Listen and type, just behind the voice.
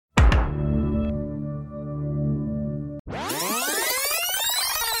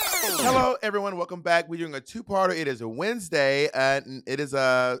Hello, everyone. Welcome back. We're doing a two-parter. It is a Wednesday, and it's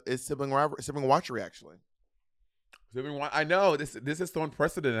sibling watchery actually. I know this is so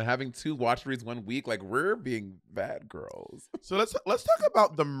unprecedented having two watcheries 1 week. Like we're being bad girls. So let's talk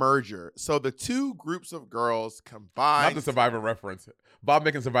about the merger. So the two groups of girls Not combined. the Survivor reference. Bob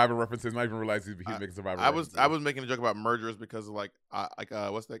making Survivor references. Not even realize he's I, making Survivor I references. was making a joke about mergers because of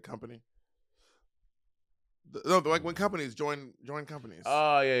what's that company? Like when companies join companies.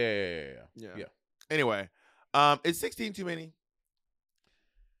 Oh yeah. Anyway, is 16 too many?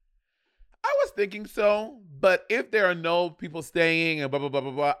 I was thinking so, but if there are no people staying and blah blah blah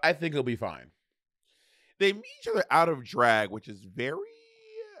blah blah, I think it'll be fine. They meet each other out of drag, which is very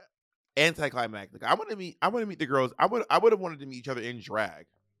anticlimactic. I want to meet the girls. I would have wanted to meet each other in drag,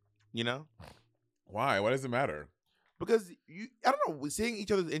 you know? Why? Why does it matter? Because I don't know, seeing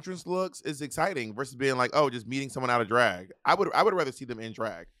each other's entrance looks is exciting versus being like, oh, just meeting someone out of drag. I would rather see them in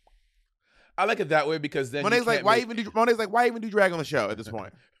drag. I like it that way because then Monet's like, why even do drag on the show at this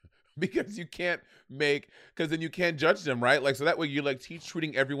point? Because you can't because then you can't judge them, right? Like, so that way you're like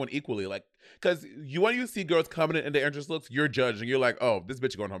treating everyone equally. Like, because when you see girls coming in their entrance looks, you're judging. You're like, oh, this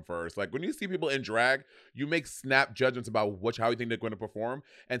bitch going home first. Like, when you see people in drag, you make snap judgments about how you think they're going to perform.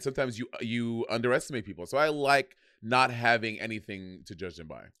 And sometimes you underestimate people. So I like not having anything to judge them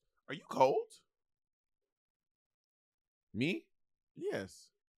by. Are you cold? Me? Yes.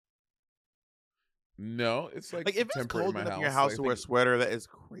 No, it's like if it's temporary cold in my enough house. in your house Like, to wear a sweater, that is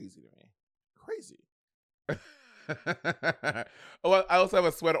crazy to me. Crazy. Oh, I also have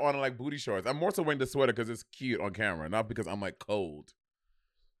a sweater on and like booty shorts. I'm more so wearing the sweater because it's cute on camera, not because I'm like cold.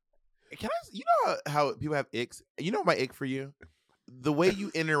 Can I? You know how people have icks? You know my ick for you? The way you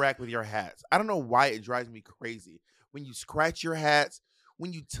interact with your hats. I don't know why it drives me crazy. When you scratch your hats,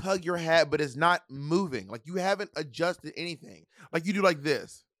 when you tug your hat, but it's not moving. Like you haven't adjusted anything. Like you do like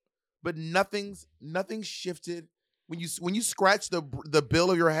this, but nothing's shifted. When you scratch the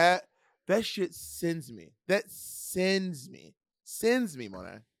bill of your hat, that shit sends me. That sends me,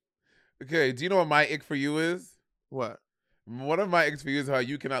 Monet. Okay, do you know what my ick for you is? What? One of my icks for you is how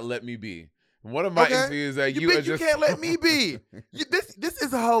you cannot let me be. One of my icks for you is that you are just... can't let me be. This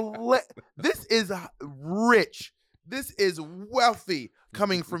is hilarious. This is rich. This is wealthy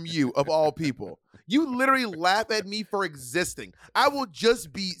coming from you of all people. You literally laugh at me for existing. I will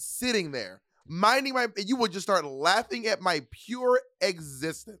just be sitting there minding you will just start laughing at my pure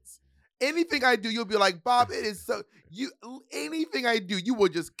existence. Anything I do, you'll be like, Bob, it is so anything I do, you will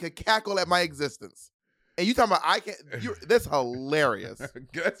just cackle at my existence. And you talking about that's hilarious.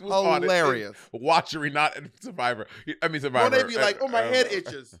 Let's move hilarious. On. Watchery, not Survivor. I mean Survivor. Monet be like, oh, my head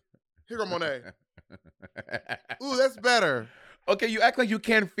itches. Here go Monet. Ooh, that's better. Okay, you act like you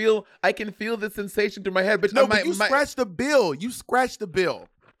can't feel. I can feel the sensation through my head, but no, but you scratch the bill. You scratch the bill.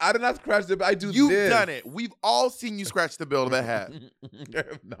 I did not scratch the bill. I do. You've done it. We've all seen you scratch the bill of that hat.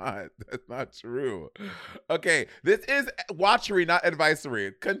 That's not true. Okay, this is watchery, not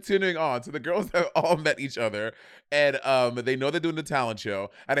advisory. Continuing on. So the girls have all met each other, and they know they're doing the talent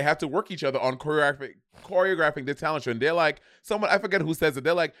show, and they have to work each other on choreographing the talent show. And they're like, I forget who says it.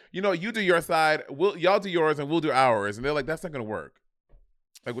 They're like, you do your side, y'all do yours, and we'll do ours. And they're like, that's not gonna work.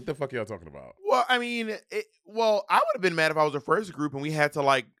 Like, what the fuck are y'all talking about? Well, I mean, I would have been mad if I was the first group and we had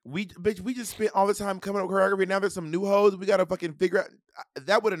to we just spent all the time coming up with choreography. Now there's some new hoes we gotta fucking figure out.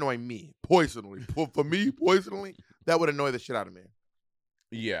 That would annoy me personally. For me personally, that would annoy the shit out of me.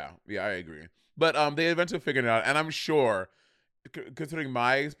 Yeah, I agree. But they eventually figured it out, and I'm sure, considering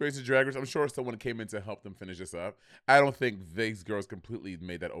my experience with Drag Race, I'm sure someone came in to help them finish this up. I don't think these girls completely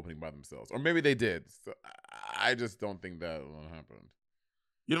made that opening by themselves, or maybe they did. So I just don't think that happened.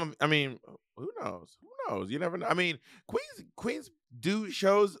 I mean, who knows? You never know. I mean, queens do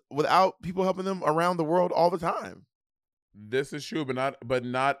shows without people helping them around the world all the time. This is true, but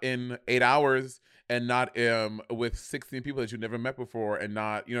not in 8 hours, and not with 16 people that you never met before, and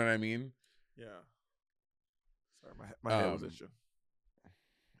not, you know what I mean? Yeah. Sorry, my head was itching.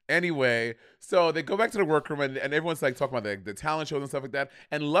 Anyway, so they go back to the workroom, and everyone's like talking about the talent shows and stuff like that.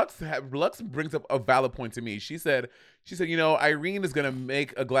 And Lux brings up a valid point to me. She said, Irene is gonna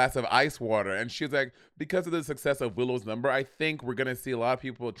make a glass of ice water, and she's like, because of the success of Willow's number, I think we're gonna see a lot of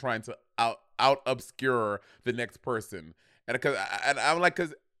people trying to out obscure the next person. And I'm like,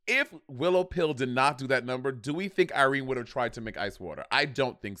 because if Willow Pill did not do that number, do we think Irene would have tried to make ice water? I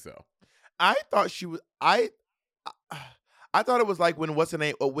don't think so. I thought she was. I thought it was like when what's the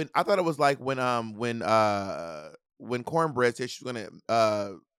name? When I thought it was like when Cornbread said she was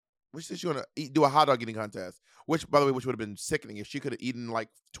gonna do a hot dog eating contest. Which, by the way, would have been sickening if she could have eaten like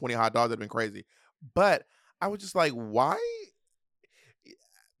 20 hot dogs. That'd been crazy. But I was just like, why?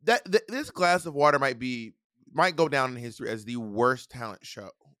 this glass of water might go down in history as the worst talent show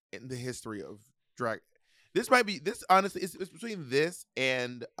in the history of drag. This honestly it's between this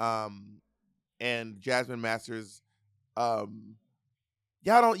and Jasmine Masters. You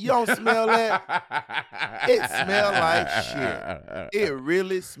don't smell that? It smell like shit. It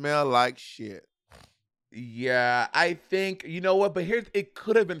really smell like shit. Yeah, I think, you know what, but here's, it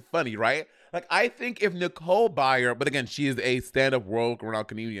could have been funny, right? Like, I think if Nicole Byer, but again, she is a stand-up world-renowned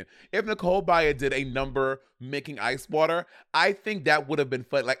comedian. If Nicole Byer did a number making ice water, I think that would have been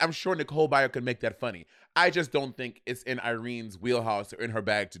funny. Like, I'm sure Nicole Byer could make that funny. I just don't think it's in Irene's wheelhouse or in her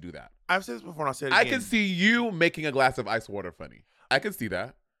bag to do that. I've said this before and I'll say it again. I can see you making a glass of ice water funny. I can see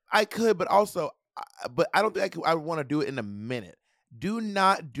that. I could, but also, but I don't think I would want to do it in a minute. Do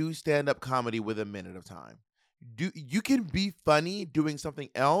not do stand-up comedy with a minute of time. You can be funny doing something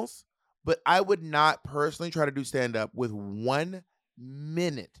else, but I would not personally try to do stand-up with 1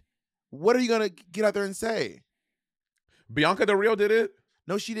 minute. What are you gonna get out there and say? Bianca Del Rio did it?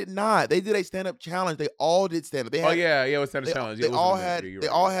 No, she did not. They did a stand-up challenge. They all did stand-up. Oh yeah, it was stand-up challenge. They all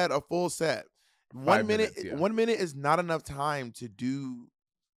had a full set. 1 minute. Minutes, yeah. 1 minute is not enough time to do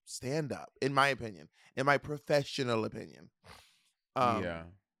stand-up, in my opinion, in my professional opinion. Yeah.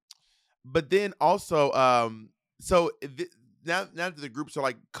 But then also, now that the groups are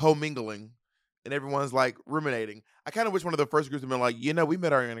like commingling and everyone's like ruminating, I kind of wish one of the first groups had been like, we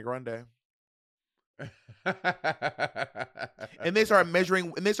met Ariana Grande. And they start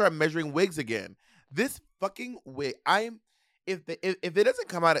measuring wigs again. This fucking wig, if it doesn't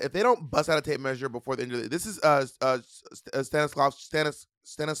come out, if they don't bust out a tape measure before the end of this is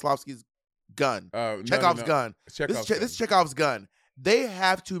Stanislavski's gun, Chekhov's gun. This is Chekhov's gun. They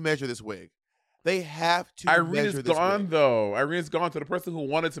have to measure this wig. They have to. Irene is gone though. Irene's gone. So the person who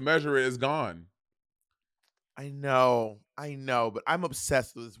wanted to measure it is gone. I know, but I'm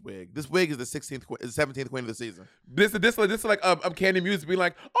obsessed with this wig. This wig is the 17th queen of the season. This is like Candy Muse being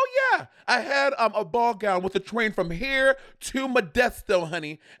like, oh yeah, I had a ball gown with a train from here to Modesto,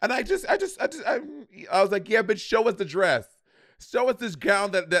 honey, and I was like, yeah, but show us the dress, show us this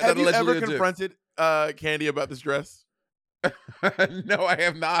gown that have you ever confronted Candy about this dress? No, I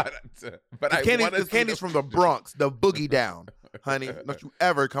have not. But Candy's from the Bronx, the boogie down, honey. Don't you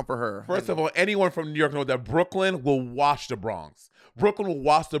ever come for her. First of all, anyone from New York knows that Brooklyn will wash the Bronx. Brooklyn will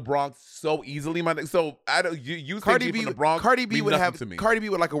wash the Bronx so easily, man. So I don't. You Cardi B from the Bronx. Cardi B would have. To me. Cardi B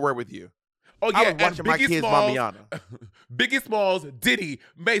would like a word with you. Oh yeah, I was watching my kids, Mamiana. Biggie Smalls, Diddy,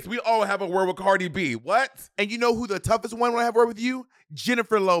 Mace. We all have a word with Cardi B. What? And you know who the toughest one would have a word with you?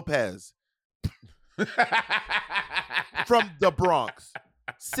 Jennifer Lopez. From the Bronx.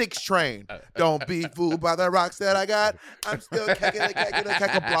 6 Train. Don't be fooled by the rocks that I got. I'm still kicking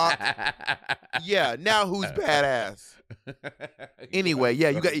a block. Yeah, now who's badass? Anyway,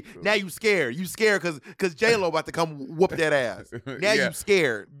 yeah, now you scared. You scared because J-Lo about to come whoop that ass. Now you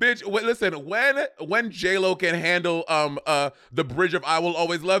scared. Bitch, listen, when J-Lo can handle the bridge of I Will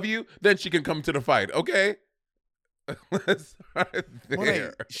Always Love You, then she can come to the fight, okay? Let's start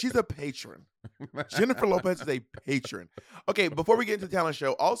there. She's a patron. Jennifer Lopez is a patron. Okay, before we get into the talent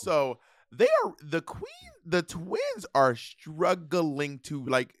show, also the twins are struggling to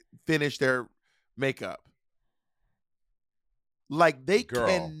like finish their makeup. Like they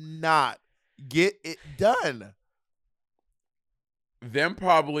cannot get it done. Them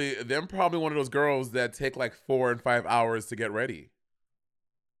probably one of those girls that take like 4 and 5 hours to get ready.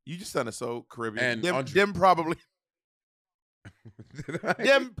 You just sounded so Caribbean. And them probably.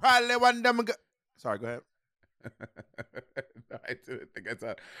 Them probably want them. Sorry, go ahead. No, I didn't think I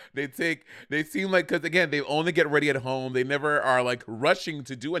saw. They seem like, because again, they only get ready at home. They never are like rushing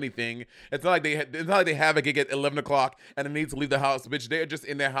to do anything. It's not like they have a gig at 11 o'clock and they need to leave the house. Bitch, they're just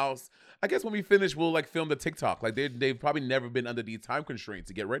in their house. I guess when we finish, we'll like film the TikTok. Like they've probably never been under these time constraints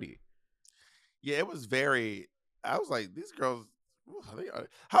to get ready. Yeah, it was very. I was like, these girls.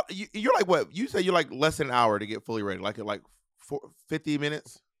 You're like what? You say you're like less than an hour to get fully ready. Like 50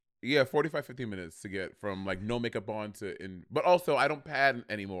 minutes. Yeah, 45, 50 minutes to get from like no makeup on but also I don't pad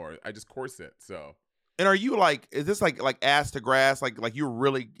anymore. I just corset. So. And are you like, is this like ass to grass? Like you're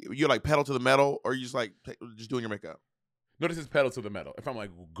like pedal to the metal, or you just like just doing your makeup? No, this is pedal to the metal. If I'm like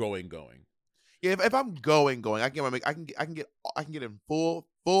going. Yeah, if I'm going, I can get my make. I can get in full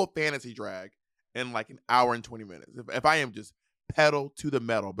fantasy drag in like an hour and 20 minutes. If I am just pedal to the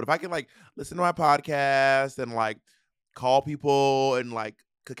metal, but if I can like listen to my podcast and like call people and like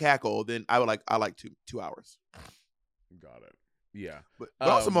cackle, then I like 2 hours. Got it. Yeah. But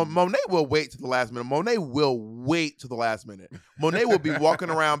also Monet will wait to the last minute. Monet will be walking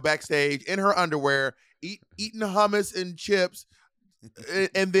around backstage in her underwear, eating hummus and chips,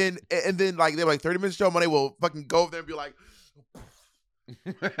 and then like they're like 30 minutes show, Monet will fucking go over there and be like,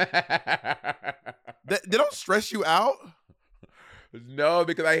 they don't stress you out. No,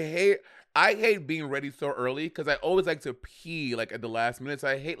 because I hate being ready so early because I always like to pee like at the last minute. So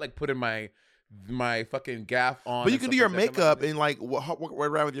I hate like putting my fucking gaff on. But you and can stuff do your like that. makeup and like walk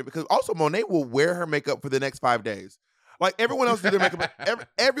around with you, because also Monet will wear her makeup for the next 5 days. Like everyone else do their makeup.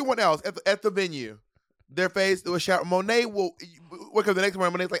 Everyone else at the venue, their face do a shower. Monet will wake up the next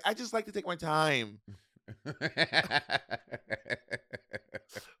morning. Monet's like, I just like to take my time.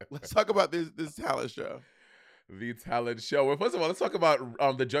 Let's talk about this talent show. The talent show. Well, first of all, let's talk about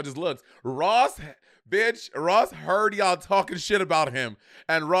the judges' looks. Ross heard y'all talking shit about him,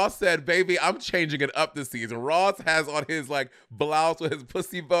 and Ross said, "Baby, I'm changing it up this season." Ross has on his like blouse with his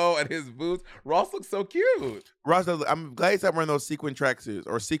pussy bow and his boots. Ross looks so cute. Ross does. I'm glad he's not wearing those sequin tracksuits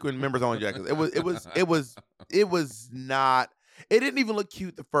or sequin members only jackets. It was not. It didn't even look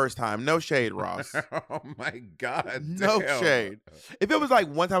cute the first time. No shade, Ross. Oh my God. No damn. shade. If it was like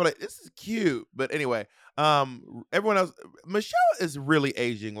one time, like, this is cute. But anyway, everyone else, Michelle is really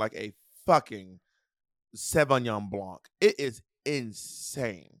aging like a fucking Sauvignon Blanc. It is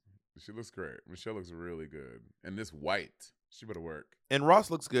insane. She looks great. Michelle looks really good. And this white, she better work. And Ross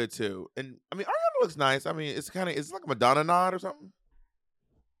looks good too. And I mean, Ariana looks nice. I mean, it's like a Madonna nod or something.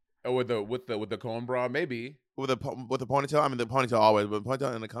 Oh, with the cone bra, maybe. With a ponytail. I mean, the ponytail always, but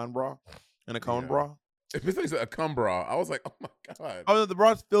ponytail and a cone bra. And a cone bra. If it's like a cum bra, I was like, oh my God. Oh, no, the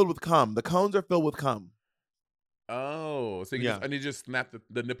bra's filled with cum. The cones are filled with cum. Oh, so you just snap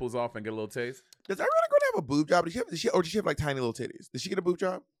the nipples off and get a little taste? Does Ariana Grande have a boob job? Does she have like tiny little titties? Does she get a boob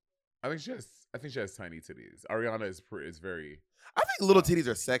job? I think she has tiny titties. Ariana is very. I think little titties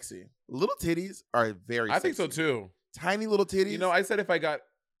are sexy. Little titties are very sexy. I think so too. Tiny little titties. You know, I said if I got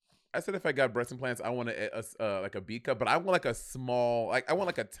breast implants, I want like a B cup, but I want like a small, like I want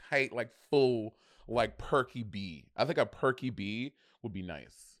like a tight, like full, like perky B. I think a perky B would be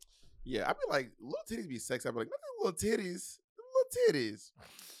nice. Yeah, I'd be like, little titties be sexy. I'd be like, little titties, little titties.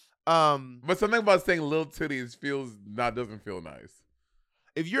 But something about saying little titties doesn't feel nice.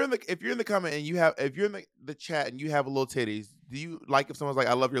 If you're in the comment and if you're in the chat and you have little titties, do you like if someone's like,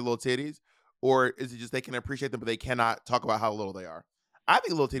 I love your little titties, or is it just they can appreciate them but they cannot talk about how little they are? I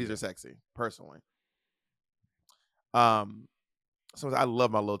think little titties are sexy, personally. So I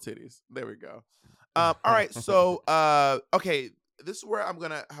love my little titties. There we go. All right, so okay, this is where I'm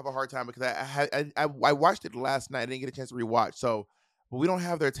gonna have a hard time because I watched it last night. I didn't get a chance to rewatch, but we don't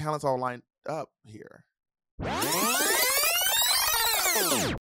have their talents all lined up here.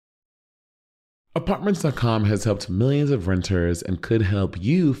 Apartments.com has helped millions of renters and could help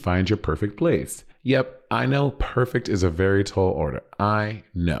you find your perfect place. Yep, I know perfect is a very tall order. I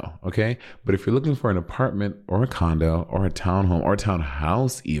know, okay? But if you're looking for an apartment or a condo or a townhome or a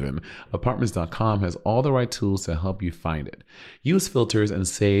townhouse even, Apartments.com has all the right tools to help you find it. Use filters and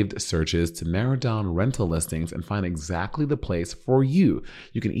saved searches to narrow down rental listings and find exactly the place for you.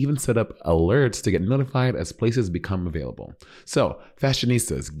 You can even set up alerts to get notified as places become available. So,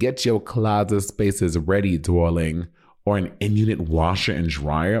 fashionistas, get your closet spaces ready, darling. Or an in-unit washer and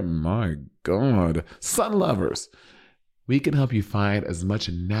dryer. My God. Sun lovers, we can help you find as much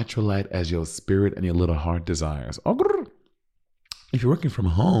natural light as your spirit and your little heart desires. If you're working from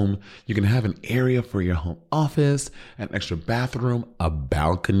home, you can have an area for your home office, an extra bathroom, a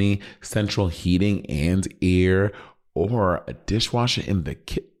balcony, central heating and air, or a dishwasher in the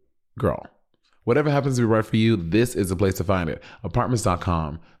kitchen. Girl, whatever happens to be right for you, this is the place to find it.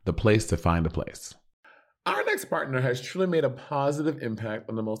 Apartments.com, the place to find a place. Our next partner has truly made a positive impact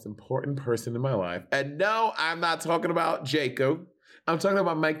on the most important person in my life. And no, I'm not talking about Jacob. I'm talking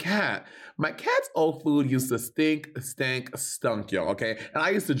about my cat. My cat's old food used to stunk, y'all, okay? And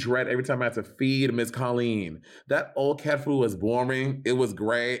I used to dread every time I had to feed Miss Colleen. That old cat food was boring. It was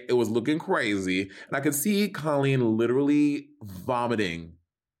gray. It was looking crazy. And I could see Colleen literally vomiting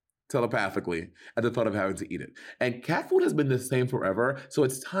telepathically at the thought of having to eat it. And cat food has been the same forever, so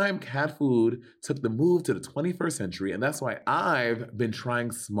it's time cat food took the move to the 21st century, and that's why I've been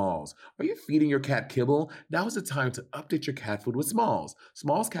trying Smalls. Are you feeding your cat kibble? Now is the time to update your cat food with Smalls.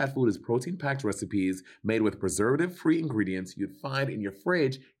 Smalls cat food is protein-packed recipes made with preservative-free ingredients you'd find in your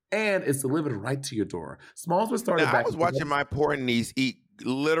fridge, and it's delivered right to your door. Smalls was started back. I was watching my poor niece eat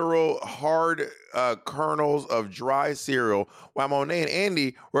literal hard kernels of dry cereal while Monet and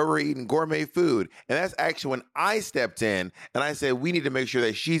Andy were eating gourmet food. And that's actually when I stepped in and I said, we need to make sure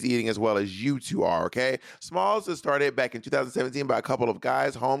that she's eating as well as you two are, okay? Smalls was started back in 2017 by a couple of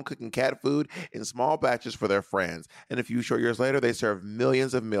guys home cooking cat food in small batches for their friends. And a few short years later, they serve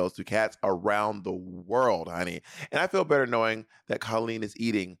millions of meals to cats around the world, honey. And I feel better knowing that Colleen is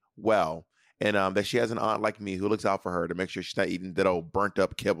eating well. And that she has an aunt like me who looks out for her to make sure she's not eating that old burnt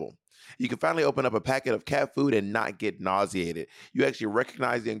up kibble. You can finally open up a packet of cat food and not get nauseated. You actually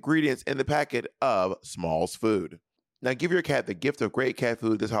recognize the ingredients in the packet of Smalls food. Now give your cat the gift of great cat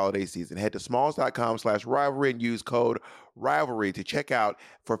food this holiday season. Head to smalls.com/rivalry and use code rivalry to check out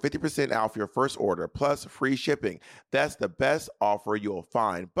for 50% off your first order plus free shipping. That's the best offer you'll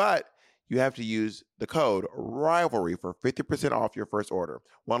find. But you have to use the code RIVALRY for 50% off your first order.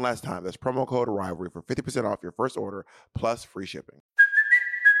 One last time, that's promo code RIVALRY for 50% off your first order plus free shipping.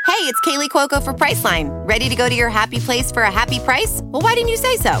 Hey, it's Kaylee Cuoco for Priceline. Ready to go to your happy place for a happy price? Well, why didn't you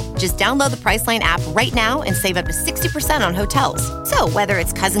say so? Just download the Priceline app right now and save up to 60% on hotels. So whether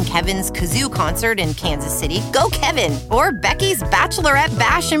it's Cousin Kevin's Kazoo Concert in Kansas City, go Kevin, or Becky's Bachelorette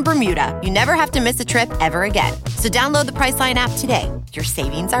Bash in Bermuda, you never have to miss a trip ever again. So download the Priceline app today. Your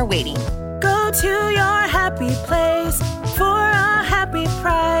savings are waiting. Go to your happy place for a happy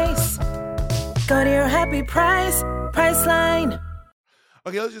price. Go to your happy price, Priceline.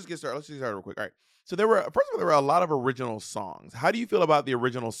 Okay, let's just get started. Real quick. All right. So there were a lot of original songs. How do you feel about the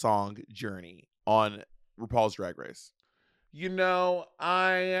original song Journey on RuPaul's Drag Race? You know,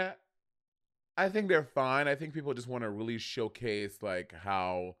 I think they're fine. I think people just want to really showcase like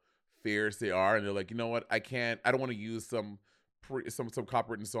how fierce they are, and they're like, you know what? I don't want to use some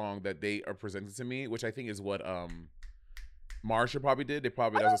copywritten song that they are presenting to me, which I think is what Marsha probably did. That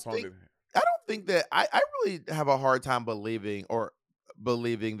was a song. I don't think that I really have a hard time believing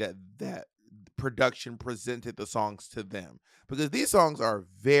that production presented the songs to them, because these songs are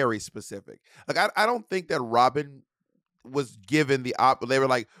very specific. Like I don't think that Robin was given they were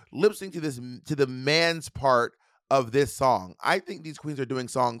like lip sync to the man's part of this song. I think these queens are doing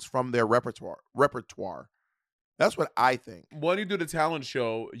songs from their repertoire. That's what I think. When you do the talent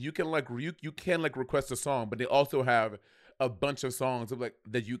show, you can request a song, but they also have a bunch of songs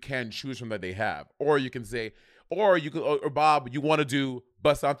that you can choose from that they have. Or you can say, or Bob, you want to do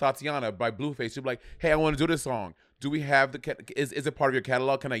Bust Down Tatiana by Blueface. You're like, hey, I want to do this song. Do we have is it part of your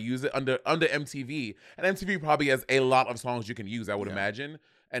catalog? Can I use it under MTV? And MTV probably has a lot of songs you can use, I would imagine.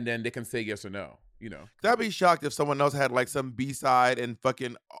 And then they can say yes or no, you know. I'd be shocked if someone else had like some B-side and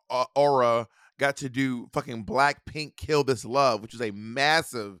fucking Aura got to do fucking Blackpink Kill This Love, which is a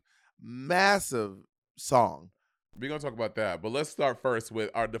massive, massive song. We're going to talk about that. But let's start first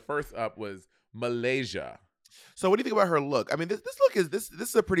with the first up was Malaysia. So what do you think about her look? I mean, this look this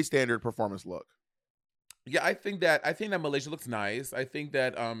is a pretty standard performance look. Yeah, I think that Malaysia looks nice. I think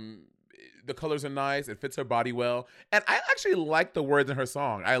that the colors are nice. It fits her body well, and I actually like the words in her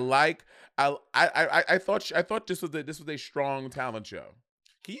song. I thought this was a strong talent show.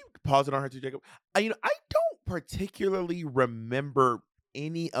 Can you pause it on her too, Jacob? I don't particularly remember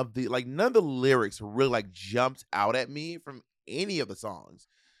any of none of the lyrics really jumped out at me from any of the songs.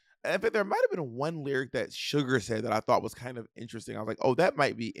 In fact, there might have been one lyric that Sugar said that I thought was kind of interesting. I was like, oh, that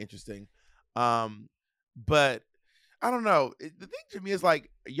might be interesting. But I don't know. The thing to me is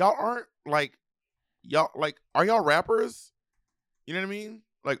y'all aren't are y'all rappers? You know what I mean?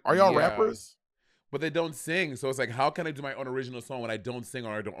 Are y'all rappers? But they don't sing, so it's like, how can I do my own original song when I don't sing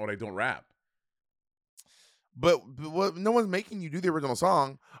or I don't rap? But no one's making you do the original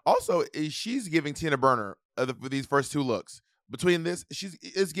song. Also, she's giving Tina Burner these first two looks. Between this,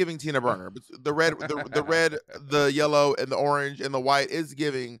 is giving Tina Burner. The red, the yellow, and the orange and the white is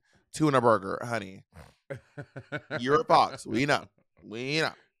giving Tuna Burger, honey. You're a fox. We know.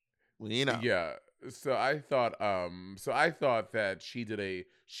 Yeah. So I thought that she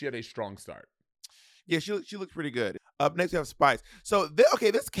had a strong start. Yeah, she looks pretty good. Up next we have Spice. So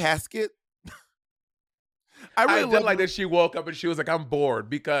this casket. I did like that she woke up and she was like, I'm bored,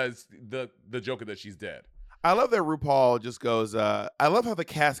 because the joke is that she's dead. I love that RuPaul just goes, I love how the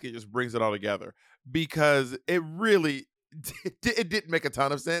casket just brings it all together, because it really it didn't make a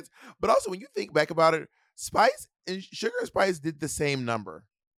ton of sense. But also, when you think back about it, Spice and Sugar and Spice did the same number.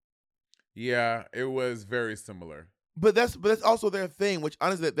 Yeah, it was very similar. But that's also their thing, which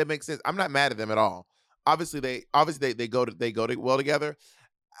honestly that makes sense. I'm not mad at them at all. Obviously they go well together.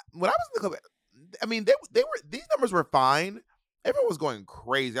 When I was in the club, I mean, they were, these numbers were fine. Everyone was going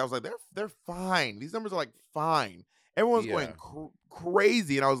crazy. I was like, they're fine. These numbers are fine. Everyone's going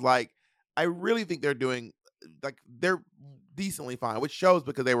crazy, and I was like, I really think they're doing they're decently fine, which shows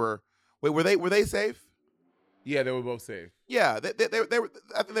because they were. Wait, were they safe? Yeah, they were both safe. Yeah, they were.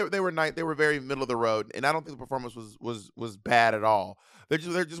 I think they were nice. They were very middle of the road, and I don't think the performance was there at all. There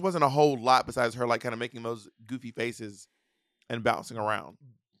just wasn't a whole lot besides her like kind of making those goofy faces and bouncing around.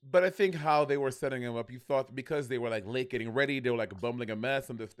 But I think how they were setting him up, you thought because they were like late getting ready, they were like bumbling a mess,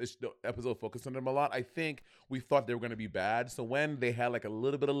 and the episode focused on them a lot. I think we thought they were going to be bad. So when they had like a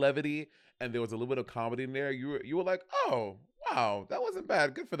little bit of levity and there was a little bit of comedy in there, you were like, oh wow, that wasn't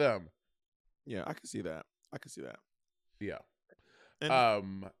bad. Good for them. Yeah, I can see that. Yeah. And,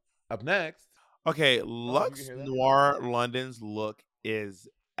 Up next. okay, you Lux can hear that? Noir London's look is.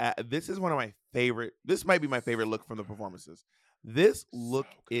 This is one of my favorite. This might be my favorite look from the performances. This look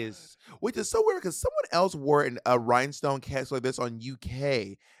So good. is, which is so weird because someone else wore a rhinestone cast like this on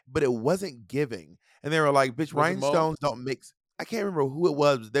UK, but it wasn't giving. And they were like, bitch, Was it Mo? rhinestones don't mix. I can't remember who it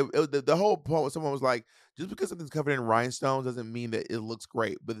was. The whole point, someone was like, just because something's covered in rhinestones doesn't mean that it looks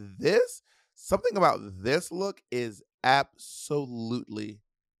great. But something about this look is absolutely.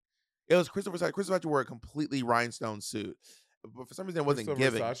 It was Christopher Sachi. Christopher Sachi wore a completely rhinestone suit. But for some reason, it wasn't Krista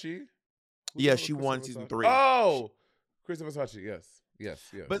giving. Versace? Who's Yeah, that she with won Krista season Versace? 3. Oh, Krista Versace. Yes.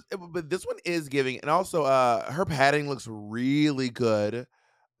 But this one is giving, and also her padding looks really good.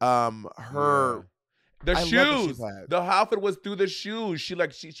 Her The I love the shoe shoes. pad. The outfit was through the shoes. She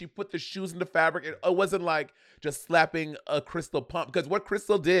put the shoes in the fabric. It wasn't like just slapping a Crystal pump. Because what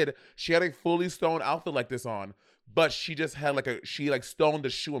Crystal did, she had a fully stoned outfit like this on, but she just had she stoned the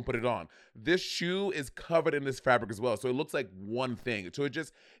shoe and put it on. This shoe is covered in this fabric as well, so it looks like one thing. So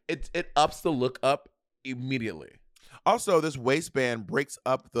it ups the look up immediately. Also, this waistband breaks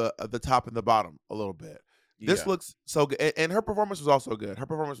up the top and the bottom a little bit. This Yeah. looks so good, and her performance was also good. Her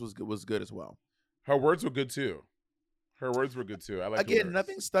performance was good as well. Her words were good too. I like her Again, words.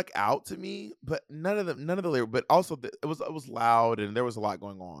 nothing stuck out to me, but none of the lyrics. But also, it was loud, and there was a lot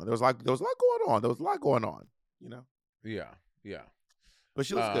going on. There was a lot going on. You know. Yeah. But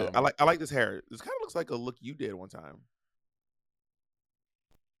she looks good. I like this hair. This kind of looks like a look you did one time.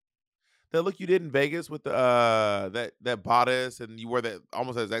 That look you did in Vegas with the that bodice, and you wore that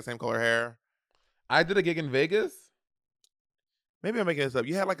almost the exact same color hair. I did a gig in Vegas. Maybe I'm making this up.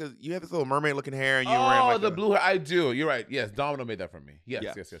 You had this little mermaid looking hair, and you were wearing like the blue hair. I do. You're right. Yes, Domino made that for me. Yes.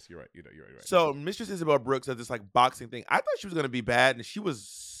 Yeah. Yes. You're right. You're right. So Mistress Isabel Brooks does this like boxing thing. I thought she was gonna be bad, and she was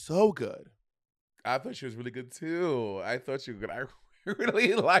so good. I thought she was really good too. I thought she was good. I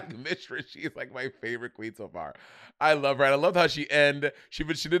really like Mistress. She's like my favorite queen so far. I love her. And I love how she did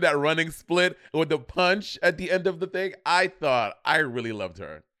that running split with the punch at the end of the thing. I really loved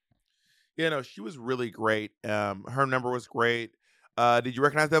her. Yeah, no, she was really great. Her number was great. Did you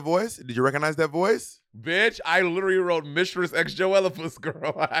recognize that voice? Bitch, I literally wrote Mistress X Joellapus,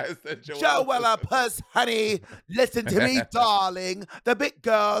 girl. I said Joellapus, honey, listen to me, darling. The big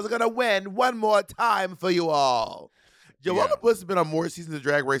girls are gonna win one more time for you all. Joellapus has been on more seasons of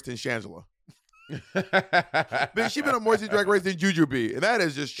Drag Race than Shangela. She's been on more seasons of Drag Race than Jujubee, and that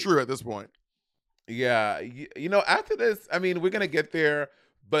is just true at this point. Yeah, after this, I mean, we're gonna get there,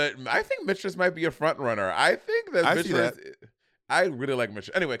 but I think Mistress might be a front runner. I think that Mistress. I really like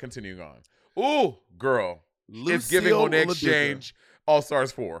Mistress. Anyway, continuing on. Ooh, girl, it's giving Monet Exchange All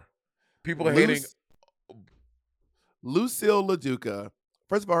Stars 4. People are hating. Lucille LaDuca.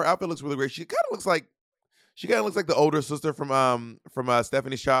 First of all, her outfit looks really great. She kind of looks like the older sister from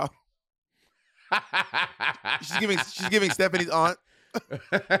Stephanie's Child. She's giving Stephanie's aunt.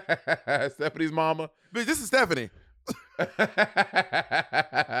 Stephanie's mama. Bitch, this is Stephanie.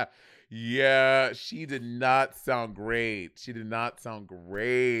 Yeah, she did not sound great.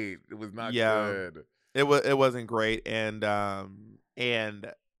 It was not good. It wasn't great, and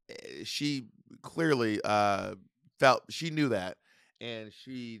she clearly felt she knew that, and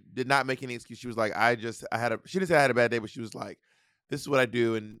she did not make any excuse. She was like, she didn't say I had a bad day, but she was like, this is what I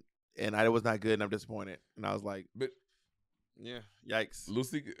do, and I was not good, and I'm disappointed. And I was like, but yeah, yikes.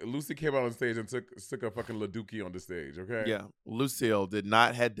 Lucy came out on stage and took a fucking Laduki on the stage. Okay. Yeah, Lucille did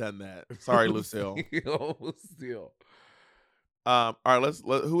not had done that. Sorry, Lucille. Lucille. All right,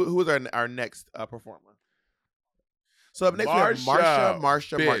 who is our next performer? So up next we have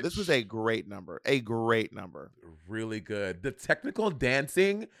Marsha. This was a great number. Really good. The technical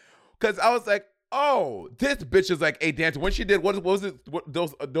dancing, because I was like, oh, this bitch is like a dancer. When she did what was it?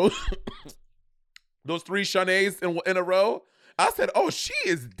 Those those 3 Shanaes in a row. I said, oh, she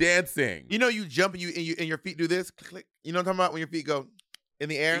is dancing. You know, you jump and your feet do this. Click. You know what I'm talking about when your feet go in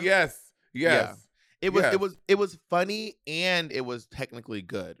the air? Yes. Yeah. It was funny and it was technically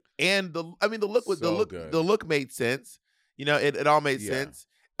good. And the look made sense. You know, it all made sense.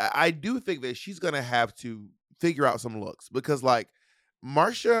 I do think that she's gonna have to figure out some looks because like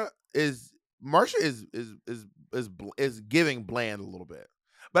Marsha is giving bland a little bit,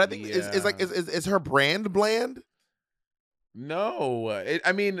 but I think is her brand bland? No,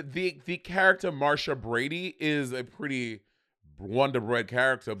 I mean the character Marsha Brady is a pretty Wonder Bread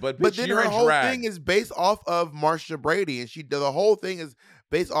character, but bitch, then you're her in whole drag. thing is based off of Marsha Brady, and the whole thing is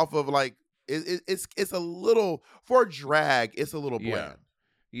based off of like it's a little for drag. It's a little bland.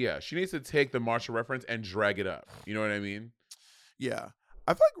 Yeah, she needs to take the Marsha reference and drag it up. You know what I mean? Yeah.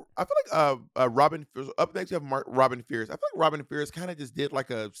 I feel like Robin up next. You have Robin Fierce. I feel like Robin Fierce kind of just did like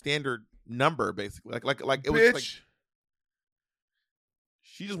a standard number, basically. Like it was like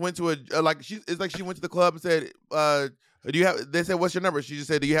she just went to it's like she went to the club and said, "Do you have?" They said, "What's your number?" She just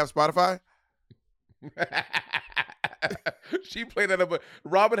said, "Do you have Spotify?" She played that up.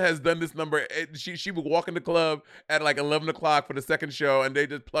 Robin has done this number. She would walk in the club at like 11 o'clock for the second show, and they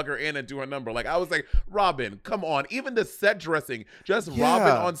just plug her in and do her number. Like I was like, Robin, come on. Even the set dressing, just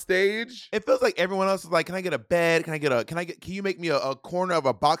Robin on stage. It feels like everyone else is like, can I get a bed? Can you make me a corner of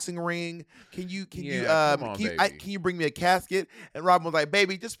a boxing ring? Can you bring me a casket? And Robin was like,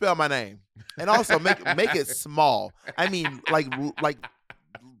 baby, just spell my name, and also make it small. I mean, like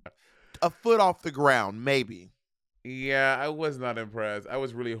a foot off the ground, maybe. Yeah, I was not impressed. I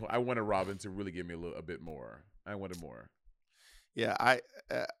wanted Robin to really give me a bit more. I wanted more. Yeah,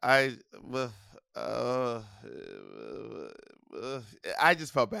 I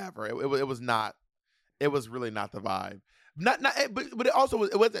just felt bad for it. It was really not the vibe. But it also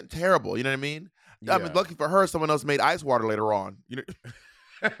it wasn't terrible. You know what I mean? Yeah. I mean, lucky for her, someone else made ice water later on. You know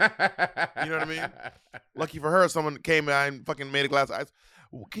what I mean? Lucky for her, someone came and fucking made a glass of ice.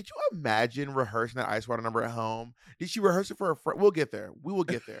 Could you imagine rehearsing that ice water number at home? Did she rehearse it for a friend? We'll get there. We will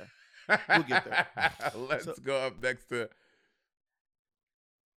get there. We'll get there. Let's go up next to.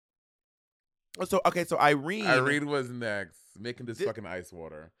 So Irene was next, making this fucking ice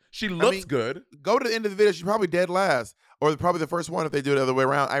water. She looks good. Go to the end of the video. She's probably dead last, or probably the first one if they do it the other way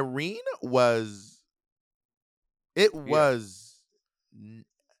around. Irene was. It was.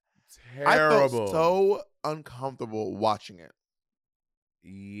 Terrible. I felt so uncomfortable watching it.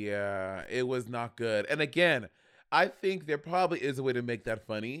 Yeah, it was not good. And again, I think there probably is a way to make that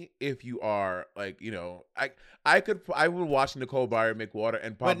funny if you are like, you know, I would watch Nicole Byer make water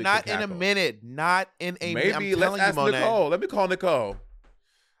and probably but not in a minute. Not in a minute. Maybe let's ask Nicole. Let me call Nicole.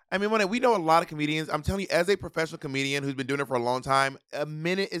 I mean, Monet, we know a lot of comedians. I'm telling you, as a professional comedian who's been doing it for a long time, a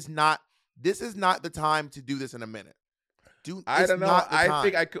minute is not. This is not the time to do this in a minute. I don't know. I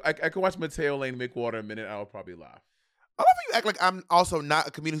think I could watch Mateo Lane make water a minute. I would probably laugh. I love how you act like I'm also not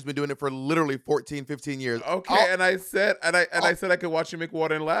a comedian who's been doing it for literally 14, 15 years. Okay, I said I could watch you make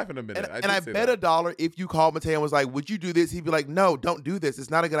water and laugh in a minute. I bet $1 if you called Mateo and was like, "Would you do this?" He'd be like, "No, don't do this.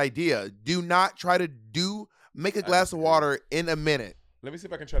 It's not a good idea. Do not try to make a glass of water in a minute." Let me see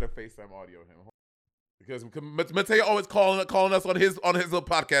if I can try to FaceTime audio him. Because Mateo always calling us on his little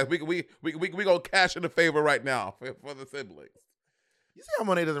podcast. We gonna cash in a favor right now for the siblings. You see how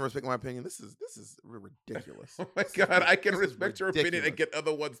Monet doesn't respect my opinion? This is ridiculous. Oh my God, I can respect your opinion and get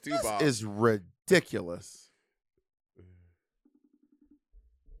other ones too, Bob. This is ridiculous.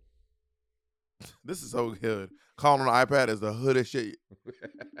 This is so good. Calling on an iPad is the hoodest shit.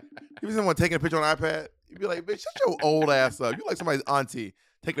 You see someone taking a picture on an iPad? You'd be like, bitch, shut your old ass up. You like somebody's auntie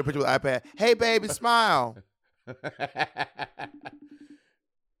taking a picture with an iPad. Hey, baby, smile.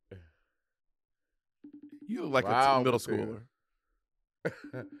 You look like a middle schooler.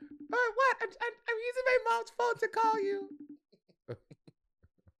 What? I'm using my mom's phone to call you.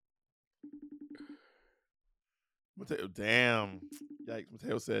 Mateo, damn. Yikes.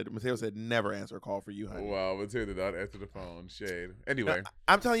 Mateo said never answer a call for you, honey. Wow, Mateo did not answer the phone. Shade. Anyway.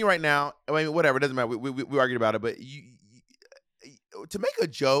 I'm telling you right now, I mean, whatever, it doesn't matter. We argued about it, but you to make a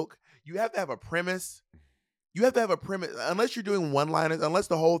joke, you have to have a premise. You have to have a premise, unless you're doing one-liners, unless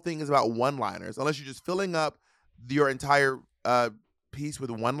the whole thing is about one-liners, unless you're just filling up your entire piece with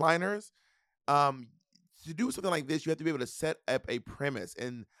one-liners. To do something like this, you have to be able to set up a premise,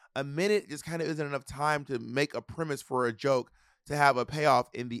 and a minute just kind of isn't enough time to make a premise for a joke to have a payoff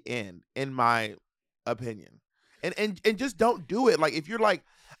in the end, in my opinion. And just don't do it. Like, if you're like,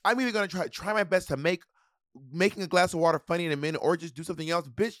 I'm either gonna try my best to making a glass of water funny in a minute, or just do something else,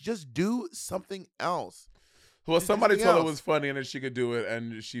 bitch, just do something else. Well, somebody told her it was funny and that she could do it,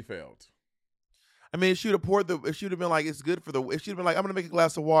 and she failed. I mean, if she would have been like, it's good for if she'd have been like, I'm gonna make a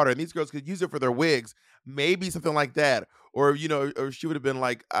glass of water and these girls could use it for their wigs, maybe something like that, or or she would have been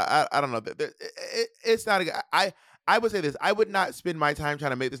like, I don't know. It's not I would say this: I would not spend my time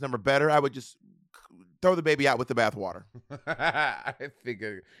trying to make this number better. I would just throw the baby out with the bathwater. I think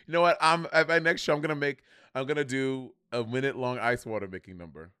you know what? At my next show, I'm gonna do a minute-long ice water making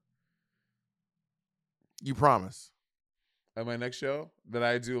number. You promise? At my next show that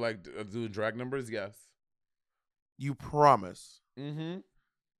I do do drag numbers, yes. You promise? Mm-hmm.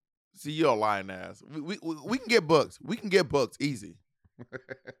 See, you're a lying ass. We can get booked. We can get booked easy.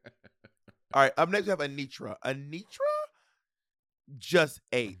 All right. Up next, we have Anitra. Anitra just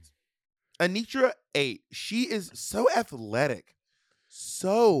ate. Anitra ate. She is so athletic.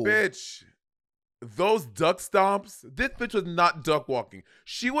 So. Bitch, those duck stomps, this bitch was not duck walking.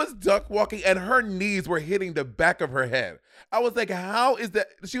 She was duck walking and her knees were hitting the back of her head. I was like, how is that?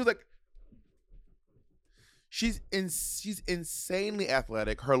 She was like, she's insanely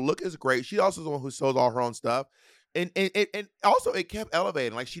athletic. Her look is great. She also is the one who sews all her own stuff. And also it kept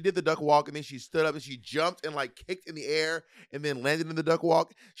elevating. Like she did the duck walk and then she stood up and she jumped and like kicked in the air and then landed in the duck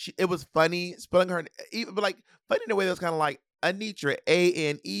walk. It was funny spelling her, but like funny in a way that was kind of like Anitra,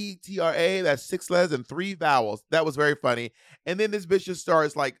 Anetra. That's 6 letters and 3 vowels. That was very funny. And then this bitch just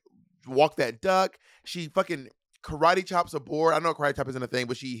starts like walk that duck. She fucking karate chops a board. I know karate chop isn't a thing,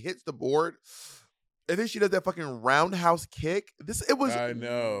 but she hits the board. And then she does that fucking roundhouse kick. It was I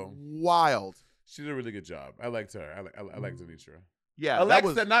know, wild. She did a really good job. I liked her. I liked Anitra. Yeah,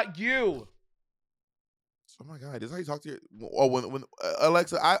 Alexa, not you. Oh my God, this is how you talk to your. Oh, when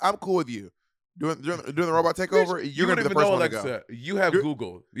Alexa, I'm cool with you. Doing the robot takeover, you're gonna be the first one Alexa. to go. You have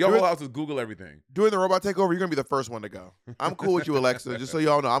Google. Your whole house is Google everything. Doing the robot takeover, you're gonna be the first one to go. I'm cool with you, Alexa. Just so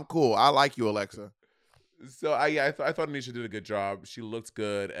y'all know, I'm cool. I like you, Alexa. So I thought Anisha did a good job. She looked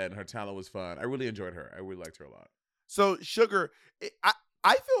good and her talent was fun. I really enjoyed her. I really liked her a lot. So Sugar,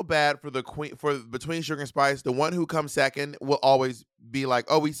 I feel bad for the queen between Sugar and Spice. The one who comes second will always be like,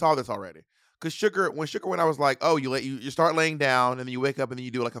 oh, we saw this already. Because when Sugar went, I was like, oh, you start laying down and then you wake up and then you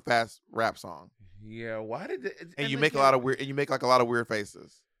do like a fast rap song. Yeah, why did it? And you make a lot of weird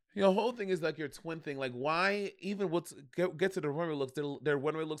faces. You know, the whole thing is like your twin thing. Like, why even get to the runway looks? Their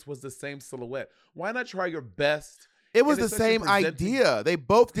runway looks was the same silhouette. Why not try your best? It was the same idea. They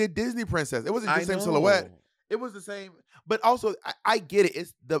both did Disney Princess. It wasn't the same silhouette. It was the same. But also, I get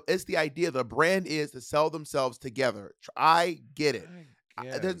it. It's the idea. The brand is to sell themselves together. I get it.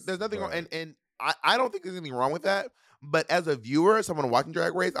 There's nothing wrong, and I don't think there's anything wrong with that. But as a viewer, someone watching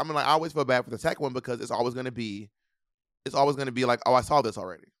Drag Race, I always feel bad for the second one because it's always going to be like, oh, I saw this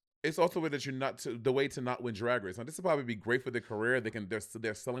already. It's also a way that the way to not win Drag Race. Now, this will probably be great for their career.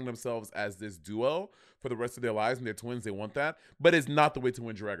 They're selling themselves as this duo for the rest of their lives, and they're twins. They want that, but it's not the way to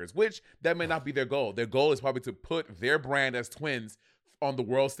win Drag Race. Which that may not be their goal. Their goal is probably to put their brand as twins on the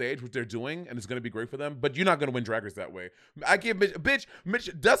world stage, which they're doing, and it's going to be great for them. But you're not going to win Drag Race that way. I give Mitch.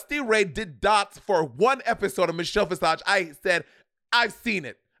 Dusty Ray did dots for one episode of Michelle Visage. I said, I've seen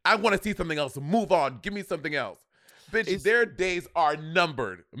it. I want to see something else. Move on. Give me something else. Bitch, their days are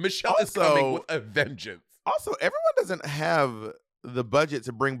numbered. Michelle is coming with a vengeance. Also, everyone doesn't have the budget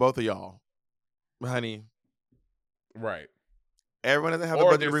to bring both of y'all, honey. Right. Everyone doesn't have the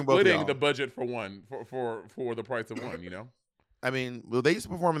budget to bring both of y'all. Splitting the budget for one, for the price of one, you know? I mean, well, they used to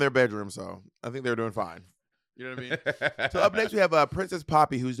perform in their bedroom, so I think they're doing fine. You know what I mean? So up next, we have Princess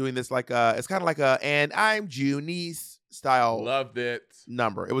Poppy, who's doing this like, it's kind of like and I'm Junice style. Loved it.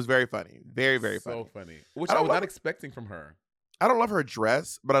 Number. It was very funny. Very, very funny. So funny. Which I was not expecting from her. I don't love her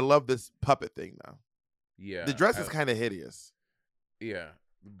dress, but I love this puppet thing, though. Yeah. The dress is kind of hideous. Yeah.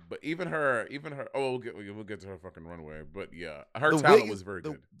 But even her, we'll get to her fucking runway. But yeah, her talent was very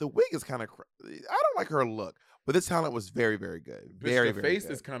good. The wig is kind of, I don't like her look, but this talent was very, very good. Very, the very face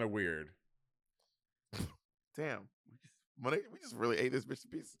good. is kind of weird. Damn. We just really ate this bitch to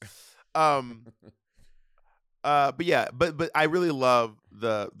pieces. But yeah, but I really love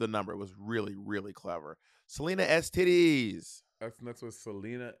the number. It was really, really clever. Selena S. Titties. That's what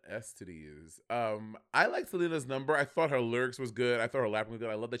Selena S. Titties. I like Selena's number. I thought her lyrics was good. I thought her rapping was good.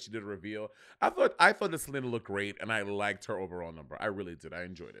 I love that she did a reveal. I thought that Selena looked great, and I liked her overall number. I really did. I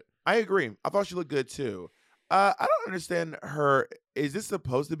enjoyed it. I agree. I thought she looked good too. I don't understand her. Is this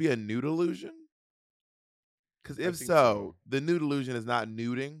supposed to be a nude illusion? Because if so, the nude illusion is not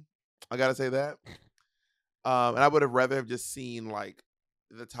nuding. I gotta say that. And I would have rather have just seen like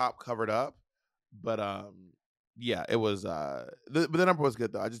the top covered up, but yeah, it was but the number was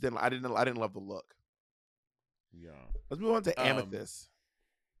good though. I didn't love the look. Yeah. Let's move on to Amethyst.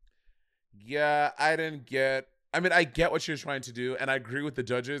 Yeah, I get what you're trying to do, and I agree with the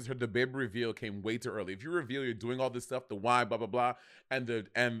judges. The baby reveal came way too early. If you reveal you're doing all this stuff, the why, blah blah blah, and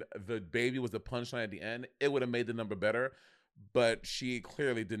the baby was the punchline at the end, it would have made the number better. But she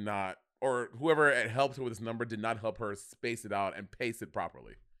clearly did not, or whoever helped her with this number did not help her space it out and pace it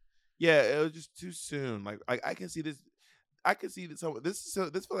properly. Yeah, it was just too soon. Like I can see this. I can see that this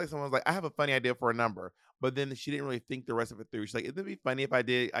feels like someone's like, I have a funny idea for a number, but then she didn't really think the rest of it through. She's like, it'd be funny if I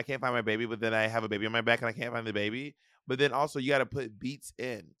can't find my baby, but then I have a baby on my back and I can't find the baby. But then also you got to put beats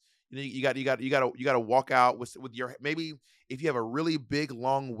in. You got to walk out with your, maybe if you have a really big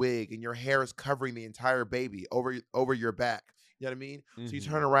long wig and your hair is covering the entire baby over your back. You know what I mean? Mm-hmm. So you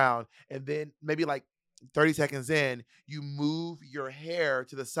turn around and then maybe like 30 seconds in, you move your hair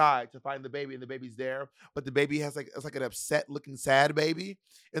to the side to find the baby, and the baby's there, but the baby it's like an upset looking sad baby,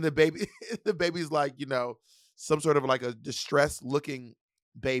 and the baby's like, some sort of like a distressed looking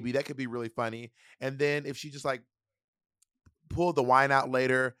baby. That could be really funny. And then if she just like pulled the wine out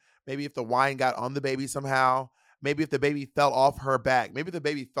later, maybe if the wine got on the baby somehow, maybe if the baby fell off her back,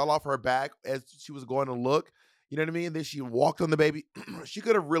 as she was going to look, you know what I mean? And then she walked on the baby. She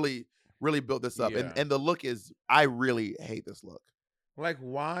could have really built this up. Yeah. And the look is, I really hate this look. Like,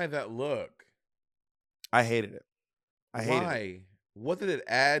 why that look? I hated it. Why? What did it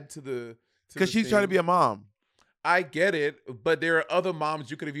add to the? Because she's trying to be a mom. I get it, but there are other moms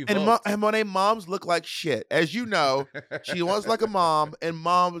you could have evoked. And Monet, moms look like shit. As you know, she wants like a mom, and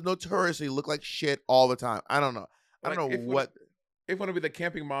moms notoriously look like shit all the time. I don't know. I don't know what. If you want to be the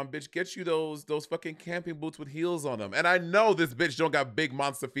camping mom, bitch, get you those fucking camping boots with heels on them. And I know this bitch don't got big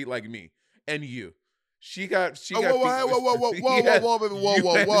monster feet like me and you. She got whoa,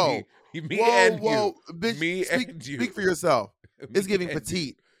 bitch, me and you. Speak for yourself. It's giving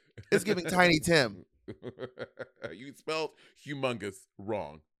petite. It's giving Tiny Tim. You spelled humongous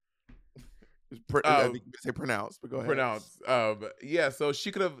wrong. I think you say pronounce, but go ahead. Pronounce. Yeah, so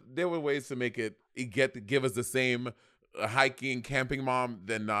she could have, there were ways to make it give us the same hiking camping mom,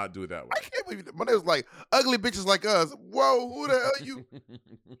 then not do it that way. I can't believe it. Monet was like, ugly bitches like us. Whoa, who the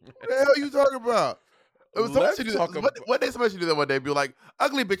hell you talking about? It was somebody should do that. One day somebody should do that one day. Be like,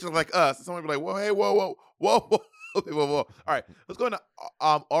 ugly bitches like us. And somebody be like, whoa, hey, whoa. All right, let's go into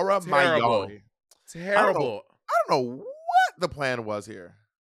Aura Mayari. Terrible. I don't know what the plan was here.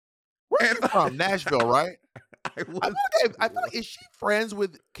 Where's she from? Nashville, right? I feel like, is she friends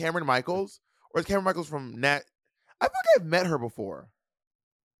with Cameron Michaels? Or is Cameron Michaels from Nat? I feel like I've met her before.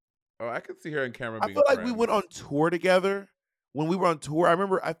 Oh, I could see her and Cameron being I feel like friends. we went on tour together. When we were on tour, I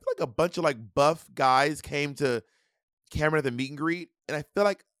remember, I feel like a bunch of like buff guys came to Cameron at the meet and greet. And I feel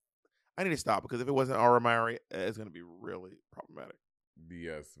like I need to stop, because if it wasn't Aura Mayari, it's going to be really problematic.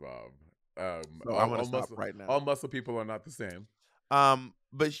 Yes, Bob. So I'm going to stop right now. All muscle people are not the same.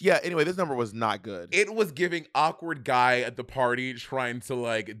 But yeah, anyway, this number was not good. It was giving awkward guy at the party trying to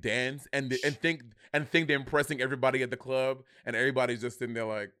like dance and think they're impressing everybody at the club, and everybody's just sitting there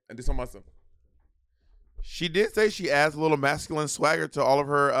like, and this on myself. She did say she adds a little masculine swagger to all of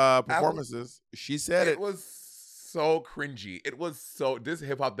her performances. She said it. It was so cringy. This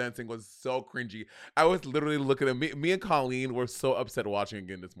hip hop dancing was so cringy. I was literally looking at me and Colleen were so upset watching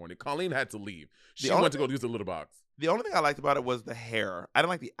again this morning. Colleen had to leave. She went to go use the litter box. The only thing I liked about it was the hair. I didn't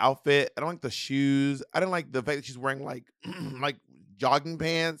like the outfit. I don't like the shoes. I didn't like the fact that she's wearing like like jogging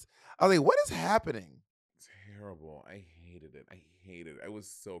pants. I was like, what is happening? Terrible. I hated it. It was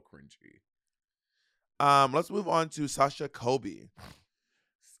so cringy. Let's move on to Sasha Colby.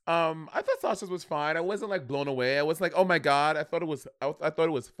 I thought Sasha's was fine. I wasn't like blown away. I was like, oh my god. I thought it was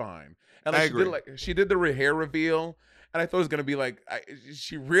fine. And like, I agree. She did the hair reveal, and I thought it was gonna be like,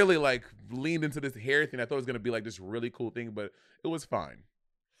 she really like leaned into this hair thing. I thought it was gonna be like this really cool thing, but it was fine.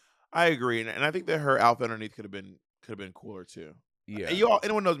 I agree, and I think that her outfit underneath could have been cooler too. Yeah. And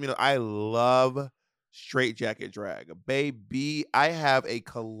anyone knows me, I love straight jacket drag. Baby, I have a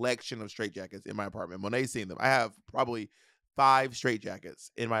collection of straight jackets in my apartment. Monet's seen them. I have probably 5 straight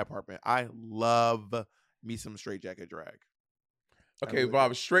jackets in my apartment. I love me some straight jacket drag. Okay, really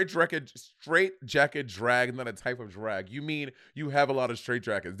Bob, straight jacket drag, not a type of drag. You mean you have a lot of straight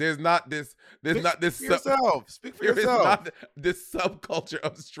jackets. There's not this Speak for yourself. Speak for yourself. There's not this subculture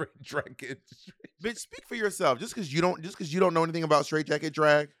of straight jacket. Bitch, speak for yourself. Just because you don't know anything about straight jacket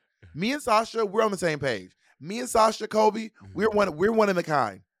drag, me and Sasha, we're on the same page. Me and Sasha Colby, we're one in the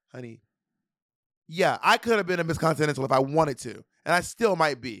kind, honey. Yeah, I could have been a Miss Continental if I wanted to, and I still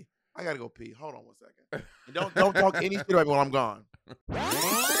might be. I gotta go pee. Hold on one second. And don't talk any shit about me while I'm gone.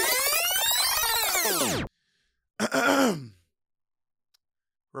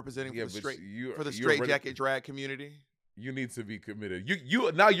 Representing for the straight jacket drag community. You need to be committed.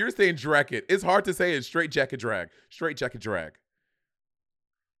 You now you're saying jacket. It's hard to say it's straight jacket drag. Straight jacket drag.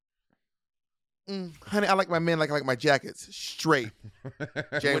 Honey, I like my men like my jackets straight.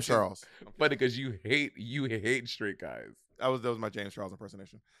 James Charles. Funny because you hate straight guys. That was my James Charles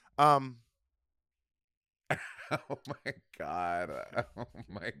impersonation. Oh my god! Oh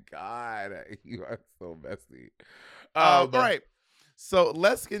my god! You are so messy. All right. So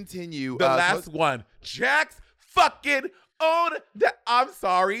let's continue. The last one, Jax fucking owned that. I'm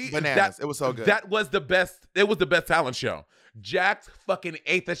sorry, Bananas. It was so good. That was the best. It was the best talent show. Jax fucking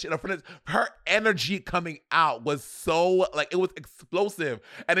ate that shit up front. Her energy coming out was so like it was explosive,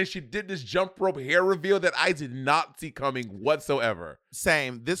 and then she did this jump rope hair reveal that I did not see coming whatsoever.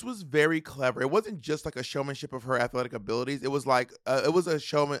 Same. This was very clever. It wasn't just like a showmanship of her athletic abilities. It was like it was a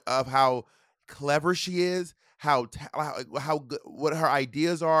showman of how clever she is, how good, what her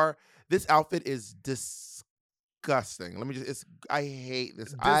ideas are. This outfit is disgusting. Let me just. I hate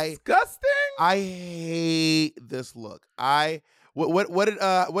this. Disgusting. I hate this look. What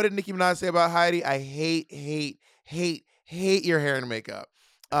did Nicki Minaj say about Heidi? I hate your hair and makeup.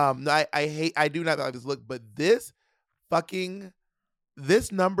 No, I do not like this look, but this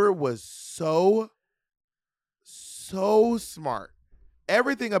number was so smart.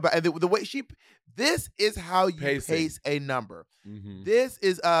 Everything about the way this is how you pace a number. Mm-hmm. This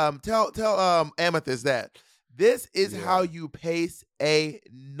is tell Amethyst that. This is how you pace a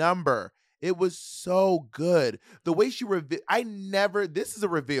number. It was so good. The way she this is a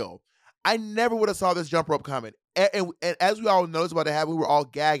reveal. I never would have saw this jump rope coming. And as we all know it's about to happen, we were all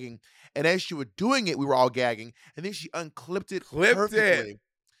gagging. And as she was doing it, we were all gagging. And then she unclipped it perfectly.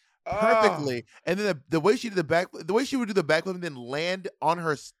 Perfectly. And then the way she did the way she would do the backflip and then land on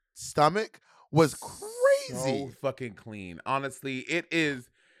her stomach was crazy. So fucking clean. Honestly, it is.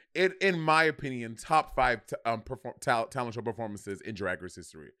 In my opinion, top 5 talent show performances in Drag Race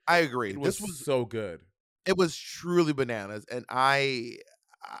history. I agree. This was so good. It was truly bananas, and I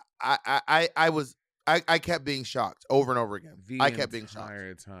kept being shocked over and over again. I kept being shocked the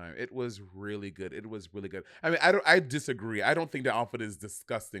entire time. It was really good. It was really good. I mean, I disagree. I don't think the outfit is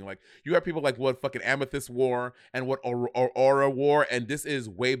disgusting. Like you have people like what fucking Amethyst wore and what Aura wore, and this is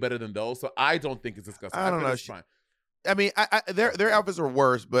way better than those. So I don't think it's disgusting. I don't know. It's fine. I mean, their outfits are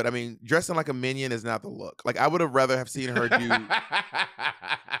worse, but I mean, dressing like a minion is not the look. Like I would have rather have seen her do.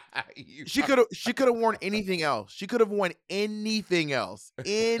 She could have worn anything else. She could have worn anything else.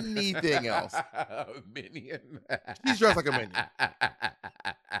 Anything else. Minion. She's dressed like a minion.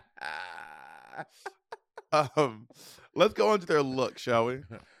 Let's go on to their look, shall we?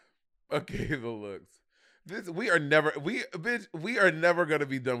 Okay, the looks. We are never gonna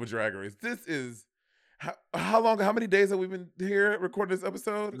be done with Drag Race. This is. How many days have we been here recording this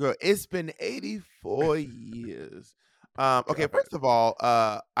episode? Girl, it's been 84 years. Okay, first of all,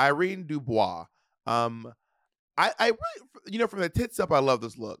 Irene Dubois. I really, from the tits up, I love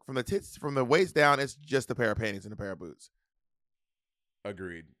this look. From the waist down, it's just a pair of panties and a pair of boots.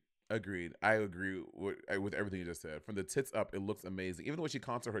 Agreed. I agree with everything you just said. From the tits up, it looks amazing. Even when she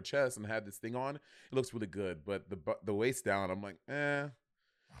contoured her chest and had this thing on, it looks really good. But the waist down, I'm like,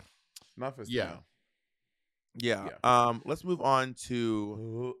 not for now. Yeah. Let's move on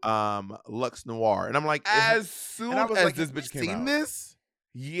to Luxx Noir. And I'm like, as soon as this bitch came out. Seen this?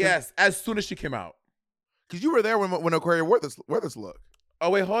 Yes, as soon as she came out. Because you were there when Aquaria wore this look. Oh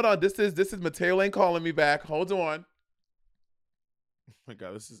wait, hold on. This is Mateo Lane calling me back. Hold on. Oh my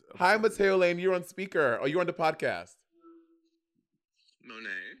God, this is Hi Mateo Lane, you're on speaker. Or you're on the podcast. Monet.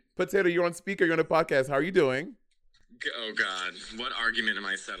 Potato, you're on speaker, you're on the podcast. How are you doing? Oh God, what argument am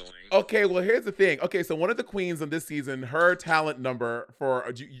I settling? Okay, well here's the thing. Okay, so one of the queens on this season, her talent number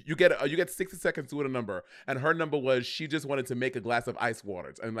for you get 60 seconds to win a number, and her number was she just wanted to make a glass of ice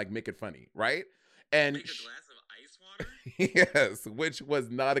water and like make it funny, right? And make a glass of ice water? Yes, which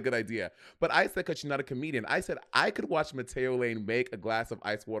was not a good idea. But I said, because she's not a comedian, I said I could watch Mateo Lane make a glass of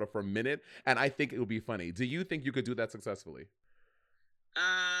ice water for a minute, and I think it would be funny. Do you think you could do that successfully?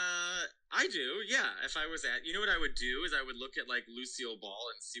 I do, yeah. If I was you know what I would do is I would look at like Lucille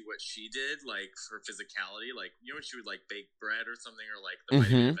Ball and see what she did, like her physicality, like you know when she would like bake bread or something, or like the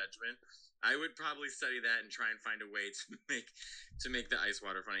Mighty Benjamin. I would probably study that and try and find a way to make the ice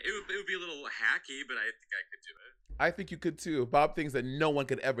water funny. It would be a little hacky, but I think I could do it. I think you could too. Bob thinks that no one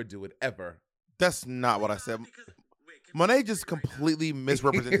could ever do it ever. That's not what I said. Monet just completely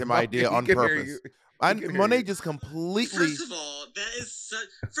misrepresented my idea on purpose. Monet just completely. First of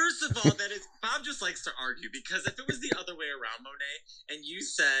all, that is Bob just likes to argue, because if it was the other way around, Monet, and you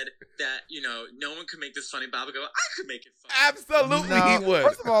said that no one could make this funny, Bob would go, I could make it funny. Absolutely, he would.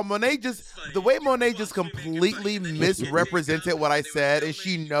 First of all, Monet the way Monet just completely misrepresented what I said, and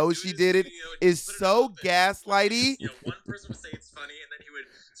she knows she did it, is so gaslighty. One person would say it's funny, and then he would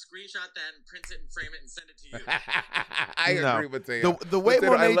screenshot that and print it and frame it and send it to you. I agree with you. The way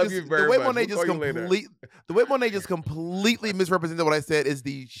Monet just completely the way Monet just completely misrepresented what I said is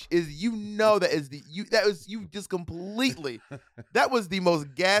you just completely that was the most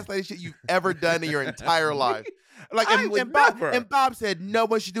gaslighting shit you've ever done in your entire life. Like and Bob said no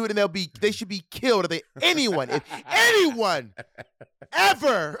one should do it and they should be killed if anyone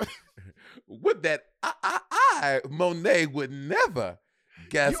ever with that I Monet would never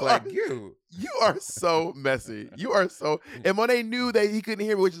gaslight you. You are so messy. You are so. And Monet knew that he couldn't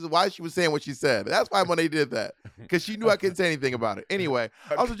hear me, which is why she was saying what she said. That's why Monet did that, because she knew I couldn't say anything about it. Anyway,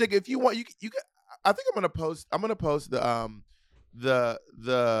 also, Jake, if you want, you can. I think I'm gonna post. I'm gonna post the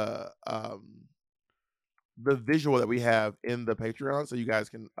visual that we have in the Patreon, so you guys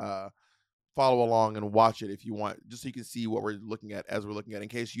can follow along and watch it if you want, just so you can see what we're looking at as we're looking at. In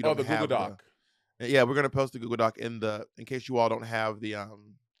case you don't the have Google Doc. Yeah, we're gonna post the Google Doc in case you all don't have the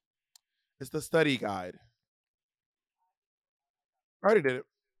it's the study guide. I already did it.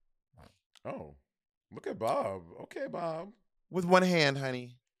 Oh, look at Bob. Okay, Bob. With one hand,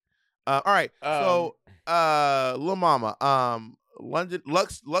 honey. All right. So Lil Mama, Lux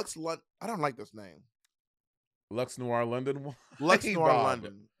London. I don't like this name. Lux Noir London. Lux Noir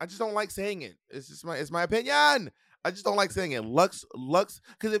London. I just don't like saying it. It's my opinion. I just don't like saying it. Lux,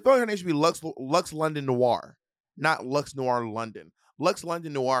 because it felt like her name should be Lux London Noir, not Lux Noir London. Lux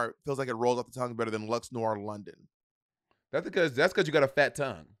London Noir feels like it rolls off the tongue better than Lux Noir London. That's because you got a fat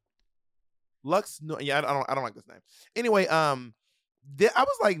tongue. Yeah, I don't like this name. Anyway, I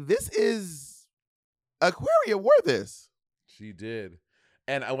was like, this is Aquaria wore this. She did,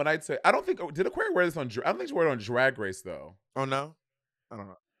 and when I'd say, I don't think did Aquaria wear this on. I don't think she wore it on Drag Race though. Oh no, I don't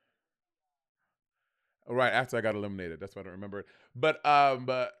know. Right after I got eliminated, that's why I don't remember it. But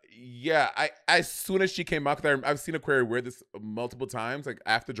yeah, I as soon as she came out, because I've seen Aquaria wear this multiple times, like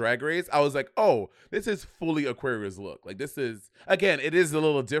after Drag Race, I was like, oh, this is fully Aquaria's look. Like this is, again, it is a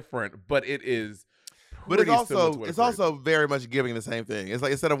little different, but it is. But it's also very much giving the same thing. It's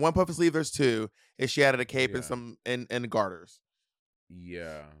like instead of one puffy sleeve, there's two. And she added a cape and some and garters.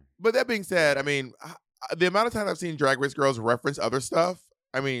 Yeah. But that being said, I mean, the amount of times I've seen Drag Race girls reference other stuff,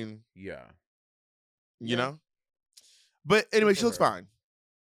 I mean, yeah. You know? But anyway, she looks fine.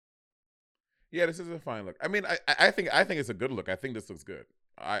 Yeah, this is a fine look. I mean, I think it's a good look. I think this looks good.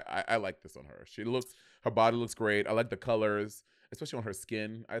 I like this on her. Her body looks great. I like the colors, especially on her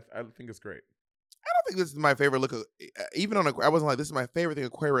skin. I think it's great. I don't think this is my favorite look. Even on I wasn't like, this is my favorite thing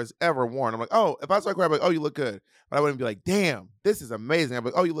Aquaria has ever worn. I'm like, oh, if I saw Aquaria, I'm like, oh, you look good. But I wouldn't be like, damn, this is amazing. I'm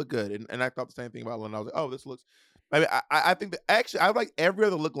like, oh, you look good. And I thought the same thing about London. I was like, oh, this looks. I mean, I think that actually, I like every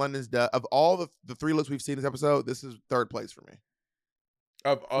other look London's done. Of all the three looks we've seen this episode, this is third place for me.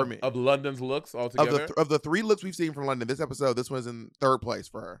 Of London's looks altogether? Of the three looks we've seen from London this episode, this one's in third place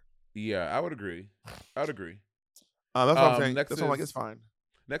for her. Yeah, I would agree. That's what I'm saying. That's why I'm like, it's fine.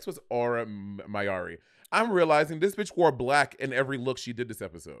 Next was Aura Mayari. I'm realizing this bitch wore black in every look she did this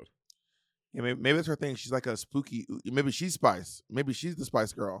episode. Yeah, maybe it's her thing. She's like a spooky. Maybe she's Spice. Maybe she's the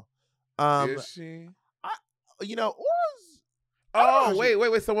Spice Girl. Is she? Aura's. Oh,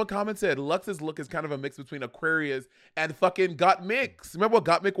 wait. Someone commented Lux's look is kind of a mix between Aquaria's and fucking Gottmik. Remember what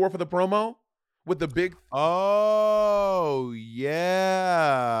Gottmik wore for the promo? With the big. Oh,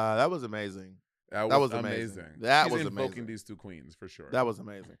 yeah. That was amazing. That was amazing. She's invoking these two queens for sure. That was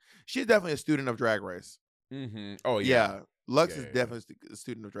amazing. She's definitely a student of Drag Race. Mm-hmm. Oh, yeah. Lux is definitely a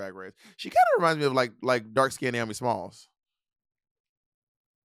student of Drag Race. She kind of reminds me of like dark-skinned Naomi Smalls.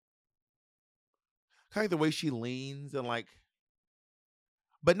 Kind of the way she leans and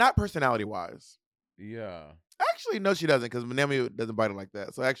but not personality-wise. Yeah. Actually, no, she doesn't, because Naomi doesn't bite her like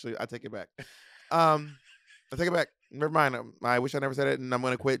that. So actually, I take it back. I take it back. Never mind. I wish I never said it, and I'm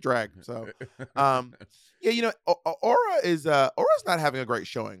going to quit drag. So, yeah, Aura's not having a great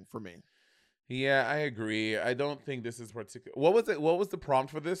showing for me. Yeah, I agree. I don't think this is particular. What was it? What was the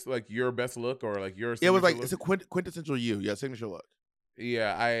prompt for this? Like your best look or like your? It was like look? It's a quintessential you. Yeah, signature look.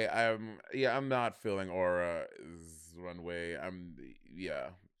 Yeah, I'm not feeling Aura's runway.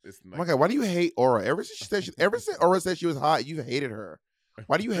 It's oh my God, why do you hate Aura? Ever since Aura said she was hot, you've hated her.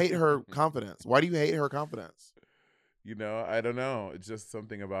 Why do you hate her confidence? Why do you hate her confidence? I don't know. It's just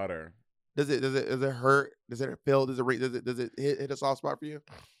something about her. Does it hurt? Does it feel? Does it hit a soft spot for you?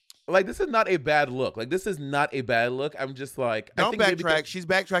 Like, this is not a bad look. Like, this is not a bad look. I'm just like, don't backtrack. She's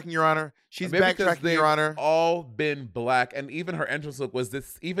backtracking, Your Honor. She's backtracking, Your Honor. All been black, and even her entrance look was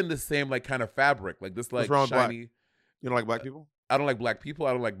even the same like kind of fabric, like this like shiny. Black? You don't like black people? I don't like black people.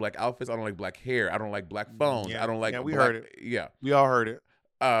 I don't like black outfits. I don't like black hair. I don't like black phones. Yeah. I don't like. Yeah, we black, heard it. Yeah, we all heard it.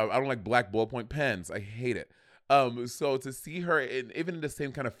 I don't like black ballpoint pens. I hate it. So to see her even in the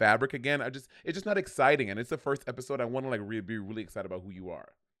same kind of fabric again, it's just not exciting. And it's the first episode. I want to be really excited about who you are.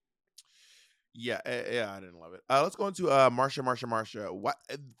 Yeah, I didn't love it. Let's go into Marsha. What?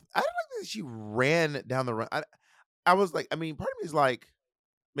 I don't like that she ran down the run. I was like, I mean, part of me is like,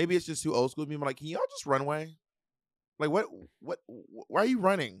 maybe it's just too old school to me. I'm like, can y'all just run away? Like, why are you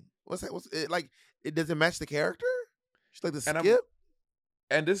running? What's that? What's it like? It doesn't match the character. She's like the And skip.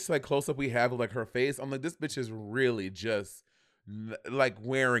 And this like close up we have of like her face. I'm like, this bitch is really just like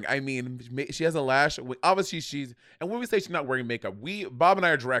wearing. I mean, she has a lash. Obviously, she's. And when we say she's not wearing makeup, Bob and I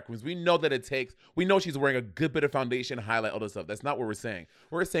are drag queens. We know that it takes. We know she's wearing a good bit of foundation, highlight, all this stuff. That's not what we're saying.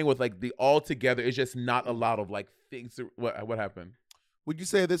 We're saying with like the all together, it's just not a lot of like things. What happened? Would you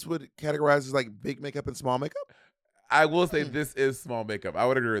say this would categorize as like big makeup and small makeup? I will say this is small makeup. I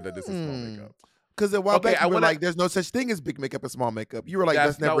would agree that this is small makeup. Because a while back you were like, "There's no such thing as big makeup and small makeup." You were like,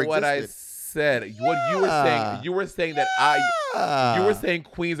 "That's never not existed." what I said. What you were saying that you were saying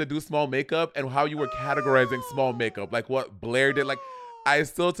queens that do small makeup and how you were categorizing small makeup, like what Blair did. Like, I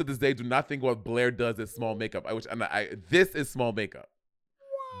still to this day do not think what Blair does is small makeup. This is small makeup.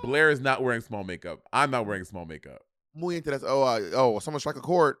 Blair is not wearing small makeup. I'm not wearing small makeup. Muy into that. Someone struck a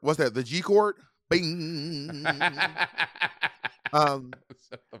chord. What's that? The G chord? Bing. I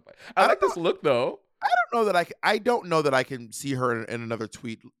like this look though. I don't know that I can see her in another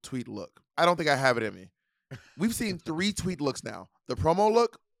tweet look. I don't think I have it in me. We've seen 3 tweet looks now. The promo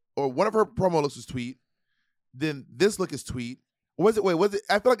look, or one of her promo looks was tweet. Then this look is tweet. Was it?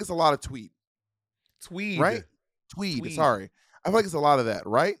 I feel like it's a lot of tweet. Tweed. Right? Tweed. Sorry. I feel like it's a lot of that,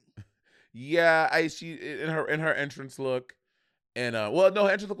 right? Yeah, she in her entrance look. And her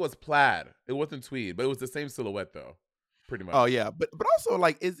entrance look was plaid. It wasn't tweed, but it was the same silhouette though. Pretty much. Oh yeah, but also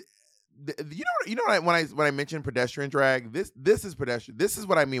like when I mention pedestrian drag, this is pedestrian. This is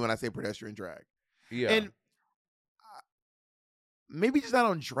what I mean when I say pedestrian drag. Yeah. And maybe just not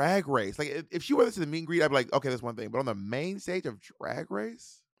on Drag Race. Like if she wore this to the meet and greet, I'd be like, okay, that's one thing. But on the main stage of Drag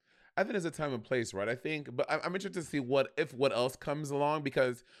Race, I think there's a time and place, right? I think, but I'm interested to see what else comes along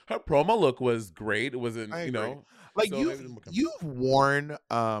because her promo look was great. It wasn't, like so you've worn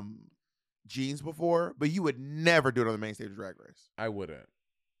jeans before, but you would never do it on the main stage of Drag Race. I wouldn't.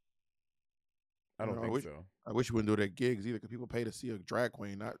 I don't think so. I wish you wouldn't do it at gigs either, because people pay to see a drag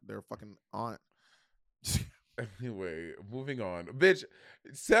queen, not their fucking aunt. Anyway, moving on. Bitch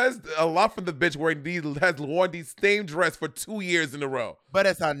says a lot from the bitch has worn these same dress for 2 years in a row. But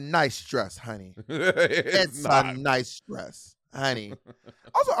it's a nice dress, honey. It's a nice dress, honey.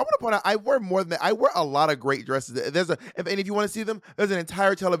 Also, I want to point out, I wear more than that. I wear a lot of great dresses. And if you want to see them, there's an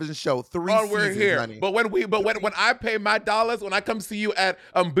entire television show, 3 seasons, we're here. honey. But when I pay my dollars, when I come see you at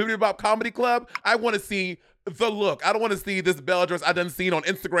Bibbidi Bop Comedy Club, I want to see the look. I don't want to see this Bella dress I done seen on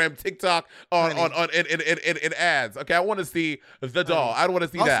Instagram, TikTok, in ads. Okay, I want to see the doll. I don't want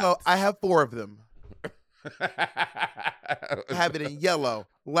to see that. Also, I have 4 of them. I have it in yellow,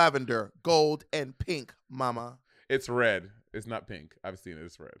 lavender, gold, and pink, mama. It's red. It's not pink. I've seen it.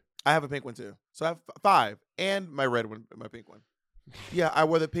 It's red. I have a pink one too. So I have 5, and my red one, my pink one. Yeah, I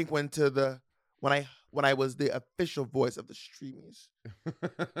wore the pink one to when I was the official voice of the Streamies,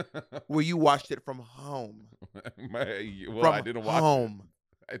 where you watched it from home. I didn't watch home.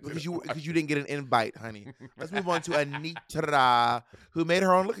 it. Because you didn't get an invite, honey. Let's move on to Anitra, who made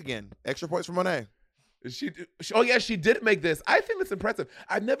her own look again. Extra points for Monet. She did make this. I think it's impressive.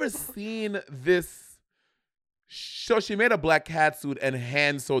 I've never seen this. So she made a black cat suit and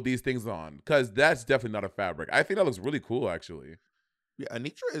hand sewed these things on, because that's definitely not a fabric. I think that looks really cool, actually. Yeah,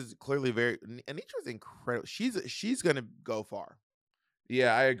 Anitra is clearly Anitra is incredible. She's gonna go far.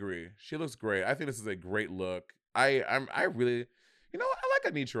 Yeah, I agree. She looks great. I think this is a great look. I really, I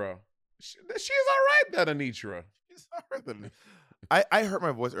like Anitra. She's all right, that Anitra. She's all right. I heard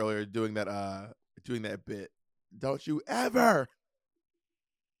my voice earlier doing that bit. Don't you ever.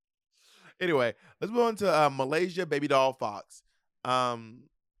 Anyway, let's move on to Malaysia Baby Doll Fox.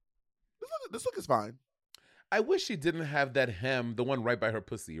 This look is fine. I wish she didn't have that hem, the one right by her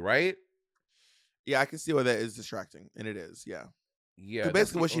pussy, right? Yeah, I can see why that is distracting, and it is. Yeah. Yeah.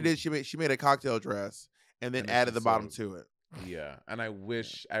 Basically, what she did, she made a cocktail dress and then added the bottom to it. Yeah, and I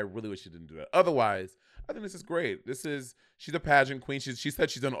really wish she didn't do that. Otherwise, I think this is great. She's a pageant queen. She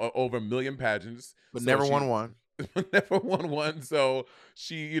said she's done over 1 million pageants, but never won one. Never won one. So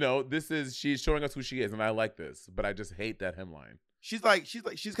she's showing us who she is, and I like this. But I just hate that hemline. She's kind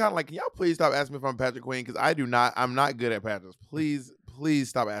of like, can y'all please stop asking me if I'm a pageant queen? Because I'm not good at pageants. Please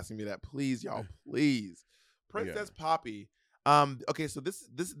stop asking me that. Please, y'all, please. Princess Poppy. Okay, so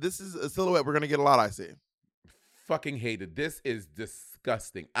this is a silhouette we're gonna get a lot, I see. Fucking hate it. This is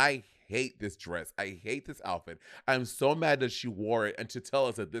disgusting. I hate this dress. I hate this outfit. I'm so mad that she wore it and to tell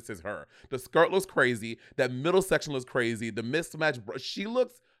us that this is her. The skirt looks crazy. That middle section looks crazy. The mismatch, she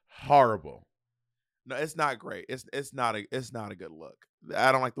looks horrible. No, it's not great. It's not a good look.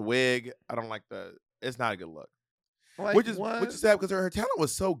 I don't like the wig. I don't like the. It's not a good look. Like Which is what? sad because her talent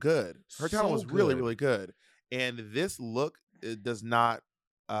was so good. Her talent So was really good. really good, and this look it does not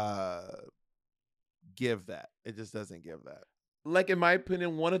give that. It just doesn't give that. Like in my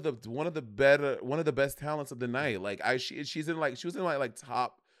opinion, one of the best talents of the night. Like she's in like she was in like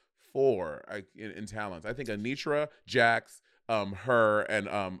top 4 in talents. I think Anitra, Jax, her, and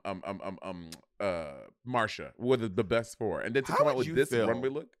Marsha were the best 4. And then to How come out would with you this feel? runway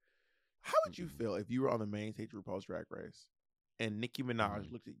look, How would you feel if you were on the main stage of RuPaul's Drag Race and Nicki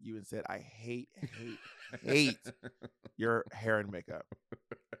Minaj looked at you and said, "I hate your hair and makeup"?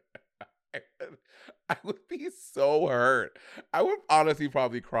 I would be so hurt. I would honestly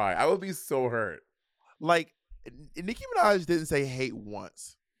probably cry. I would be so hurt. Like Nicki Minaj didn't say hate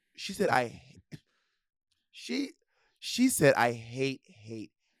once. She said I hate. She said I hate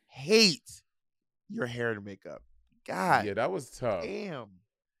your hair and makeup. God, Yeah, that was tough. damn.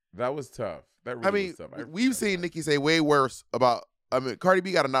 That was tough. That really I mean, was tough. we've seen Nicki say way worse about. I mean, Cardi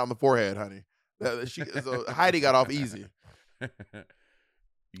B got a knot on the forehead, honey. So Heidi got off easy.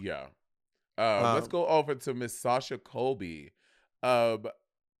 Yeah. Let's go over to Miss Sasha Colby. This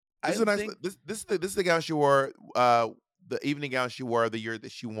is a nice. This is the gown she wore. The evening gown she wore the year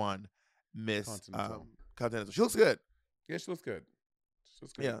that she won Miss Continental. She looks good. Yeah, she looks good. She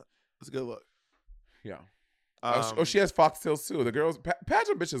looks good. Yeah, it's a good look. Yeah. She has foxtails too. The girls,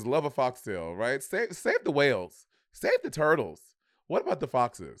 pageant bitches love a foxtail, right? Save the whales, save the turtles. What about the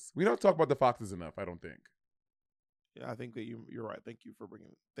foxes? We don't talk about the foxes enough. I don't think. Yeah, I think that you're right. Thank you for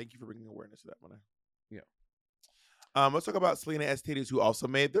bringing awareness to that one. Yeah. Let's talk about Selena Esteves, who also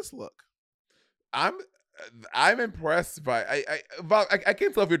made this look. I'm impressed by I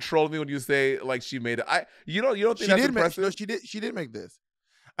can't tell if you're trolling me when you say like she made it. You don't think that's impressive? She did make this.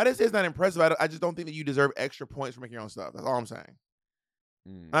 I didn't say it's not impressive. I just don't think that you deserve extra points for making your own stuff. That's all I'm saying.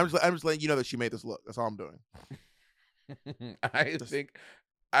 I'm just letting you know that she made this look. That's all I'm doing.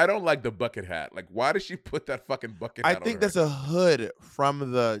 I don't like the bucket hat. Like, why did she put that fucking bucket hat on? I think that's a hood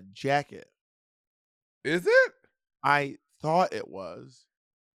from the jacket. Is it? I thought it was.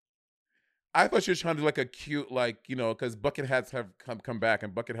 I thought she was trying to do like a cute, like, because bucket hats have come back,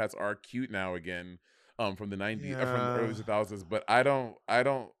 and bucket hats are cute now again, from the 90s, from the early 2000s. But I don't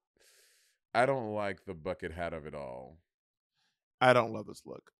like the bucket hat of it all. I don't love this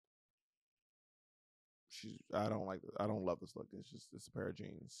look. I don't love this look. It's a pair of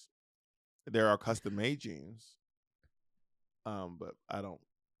jeans. There are custom made jeans. But I don't.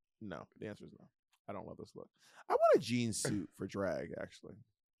 No, the answer is no. I don't love this look. I want a jean suit for drag, actually.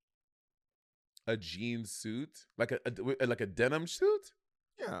 A jean suit, like a denim suit.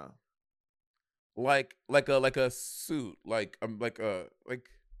 Yeah, like a suit, like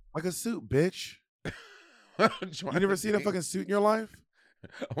a suit, bitch. You never seen a fucking suit in your life?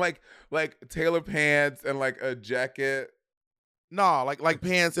 like tailor pants and like a jacket. Nah, like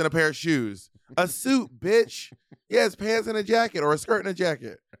pants and a pair of shoes. A suit, bitch. Yes, pants and a jacket, or a skirt and a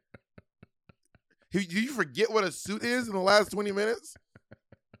jacket. Did you forget what a suit is in the last 20 minutes?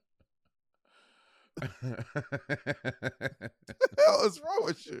 What the hell is wrong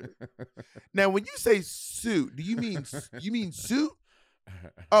with you? Now, when you say suit, do you mean suit?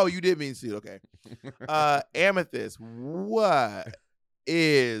 Oh, you did mean suit. Okay. Amethyst, what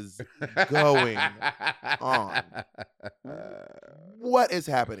is going on? What is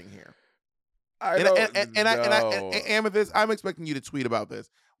happening here? Amethyst, I'm expecting you to tweet about this.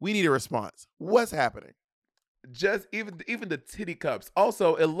 We need a response. What's happening? Just even the titty cups.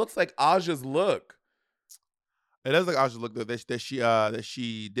 Also, it looks like Aja's look. It does look like Aja's look that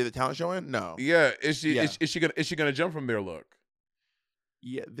she did the talent show in. No. Yeah. Is she gonna jump from their look?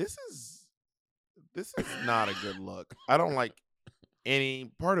 Yeah. This is not a good look. I don't like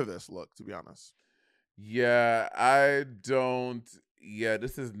any part of this look, to be honest. Yeah, I don't. Yeah,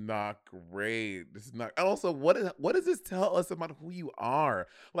 this is not great. This is not. And also, what does this tell us about who you are?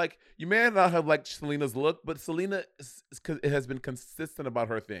 Like, you may not have liked Selena's look, but Selena has been consistent about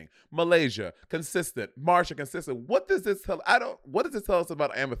her thing. Malaysia, consistent. Marsha, consistent. What does this tell? What does this tell us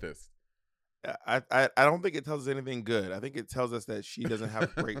about Amethyst? I don't think it tells us anything good. I think it tells us that she doesn't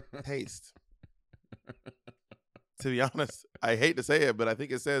have great taste. To be honest, I hate to say it, but I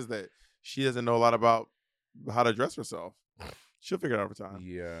think it says that she doesn't know a lot about how to dress herself. She'll figure it out over time.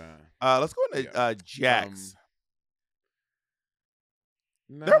 Yeah. Let's go into Jax.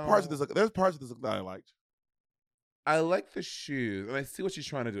 No. There are parts of this look. There's parts of this look that I liked. I like the shoes, and I see what she's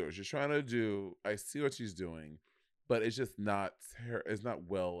trying to do. I see what she's doing, but it's just not. It's not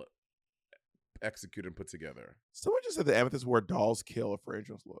well executed and put together. Someone just said that Amethyst wore Dolls Kill a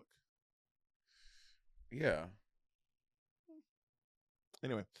fragrance look. Yeah.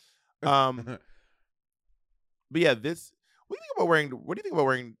 Anyway, but yeah, this. What do you think about wearing? What do you think about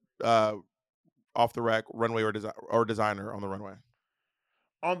wearing off the rack runway or designer on the runway?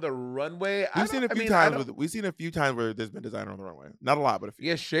 On the runway, We've seen a few times where there's been designer on the runway. Not a lot, but a few.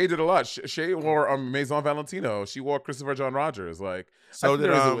 Yeah, Shay did a lot. Shay wore Maison Valentino. She wore Christopher John Rogers. Like, So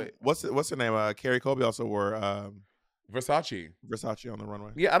did what's her name? Carrie Colby also wore Versace on the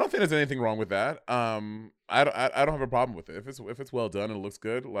runway. Yeah, I don't think there's anything wrong with that. I don't have a problem with it if it's well done and it looks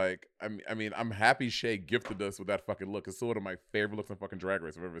good. Like, I mean, I'm happy Shay gifted us with that fucking look. It's still one of my favorite looks on fucking Drag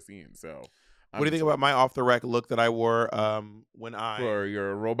Race I've ever seen. So, what do you think about my off the rack look that I wore when for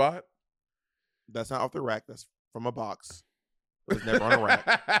your robot? That's not off the rack. That's from a box. It was never on a rack.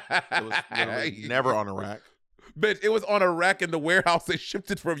 It was literally never on a rack. Bitch, it was on a rack in the warehouse they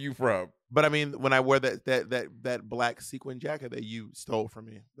shipped it from you from. But I mean, when I wear that black sequin jacket that you stole from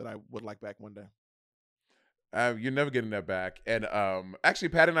me, that I would like back one day. You're never getting that back. And actually,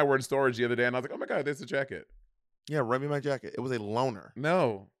 Patty and I were in storage the other day, and I was like, "Oh my god, there's a jacket." Yeah, run me my jacket. It was a loaner.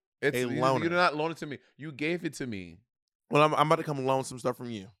 No, it's a loaner. You did not loan it to me. You gave it to me. Well, I'm about to come loan some stuff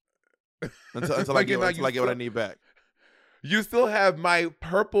from you until I get what I need back. You still have my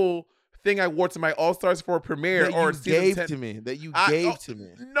purple thing I wore to my All Stars 4 premiere that or you gave to me. That you gave to me.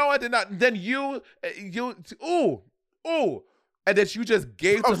 No, I did not. Then you and that you just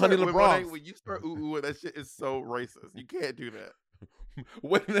gave to Honey LeBron. When you start that shit is so racist. You can't do that.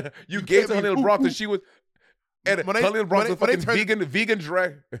 When you gave to Honey LeBron, and she was. And Honey LeBron's a fucking vegan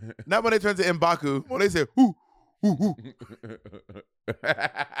drag. Not when they turn to M'Baku. When they say, ooh, ooh, ooh.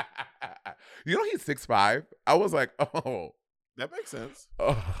 You know he's 6'5". I was like, oh. That makes sense.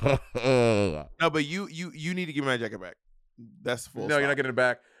 No, but you need to give me my jacket back. That's full. No, you're not getting it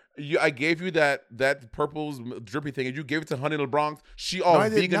back. I gave you that purple drippy thing, and you gave it to Honey LeBron. She all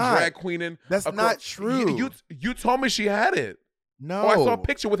vegan drag queening. That's not true. You told me she had it. No, I saw a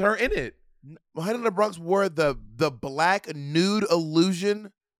picture with her in it. Honey LeBron wore the black nude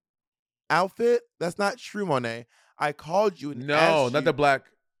illusion outfit. That's not true, Monet. I called you and asked not the black.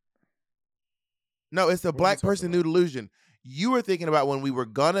 No, it's the black person nude illusion. You were thinking about when we were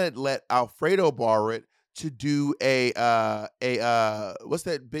gonna let Alfredo borrow it to do a what's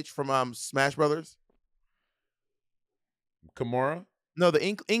that bitch from Smash Brothers? Kimura? No, the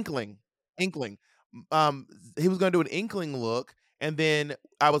Inkling. He was gonna do an Inkling look, and then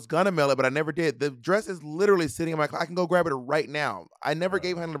I was gonna mail it, but I never did. The dress is literally sitting in my closet. I can go grab it right now. I never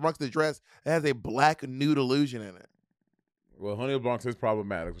gave Honey LeBron the dress that has a black nude illusion in it. Well, Honey LeBron is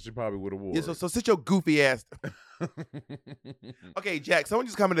problematic, so she probably would have worn. Yeah, so sit your goofy ass. Okay, Jax. Someone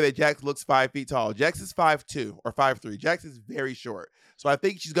just commented that Jax looks 5 feet tall. Jax is 5'2" or 5'3". Jax is very short. So I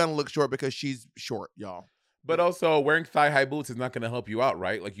think she's gonna look short because she's short, y'all. But also, wearing thigh-high boots is not going to help you out,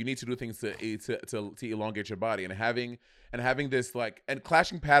 right? Like, you need to do things to elongate your body, and having this and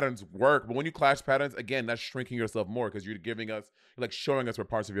clashing patterns work. But when you clash patterns, again, that's shrinking yourself more because you're showing us where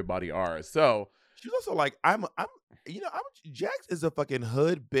parts of your body are. So she's also like, Jax is a fucking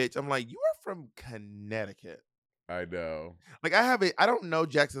hood bitch. I'm like, you are from Connecticut. I know. Like, I don't know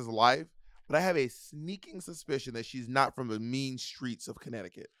Jax's life, but I have a sneaking suspicion that she's not from the mean streets of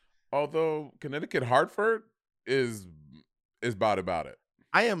Connecticut. Although Connecticut, Hartford is about it.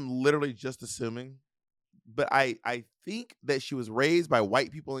 I am literally just assuming, but I think that she was raised by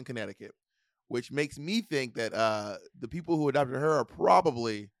white people in Connecticut, which makes me think that the people who adopted her are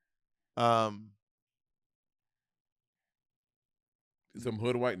probably some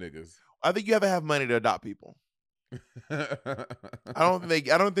hood white niggas. I think you have to have money to adopt people. I don't think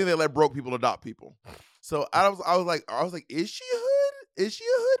they let broke people adopt people. So I was like, is she a hood? Is she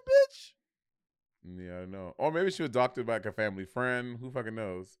a hood bitch? Yeah, I know. Or maybe she was adopted by a family friend. Who fucking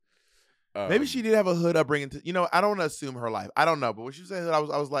knows? Maybe she did have a hood upbringing. I don't want to assume her life. I don't know. But when she said hood, I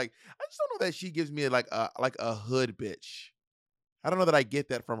was like, I just don't know that she gives me like a hood bitch. I don't know that I get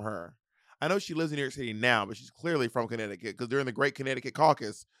that from her. I know she lives in New York City now, but she's clearly from Connecticut because during the Great Connecticut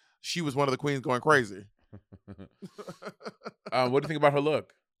Caucus, she was one of the queens going crazy. What do you think about her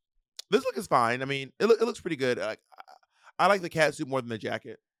look? This look is fine. I mean, it looks pretty good. I like the catsuit more than the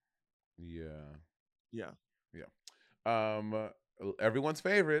jacket. Yeah. Everyone's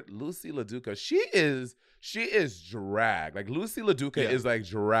favorite, Lucy LaDuca. She is drag. Like, Lucy LaDuca is like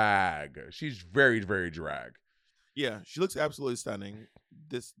drag. She's very, very drag. Yeah, she looks absolutely stunning.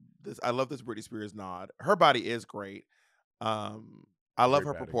 This I love this Britney Spears nod. Her body is great. I love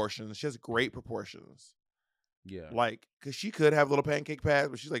her proportions. She has great proportions. Yeah. Like, because she could have little pancake pads,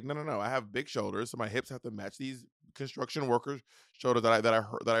 but she's like, no. I have big shoulders, so my hips have to match these construction workers' shoulders that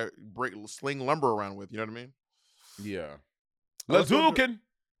I sling lumber around with. You know what I mean? Yeah. LaDuca.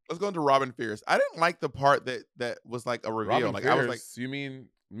 Let's go into Robin Fierce. I didn't like the part that was like a reveal. Robin Like Fierce, I was like, you mean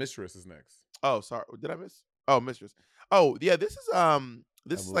Mistress is next? oh, sorry, did I miss? Oh, Mistress. Oh, yeah, this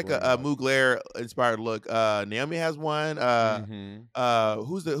is like a Mugler inspired look. Naomi has one.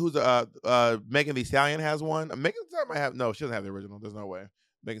 Who's the Megan Thee Stallion has one. Megan Thee Stallion might have, no, she doesn't have the original. There's no way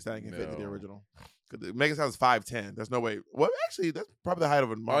Megan Thee Stallion can fit into the No. original. Megan Thee Stallion's 5'10". There's no way. Well, actually, that's probably the height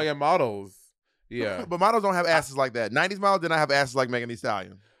of a model. Oh yeah, models. Yeah, But models don't have asses like that. 90s models did not have asses like Megan Thee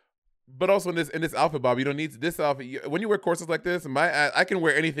Stallion. but also in this outfit, Bob, you don't need this outfit. When you wear corsets like this, I can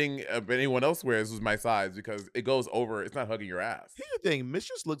wear anything anyone else wears who's my size because it goes over. It's not hugging your ass. Here's the thing,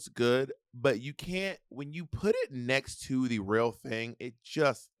 Mistress looks good, but you can't, when you put it next to the real thing, it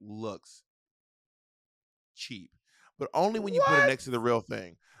just looks cheap. But only when you put it next to the real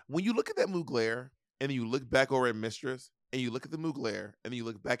thing. When you look at that Mugler and then you look back over at Mistress and you look at the Mugler and then you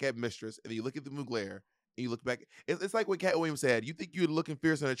look back at Mistress and then you look at the Mugler and you look back, it's like what Cat Williams said. You think you're looking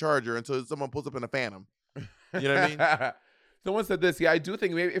fierce in a Charger until someone pulls up in a Phantom. You know what I mean? Someone said this. Yeah, I do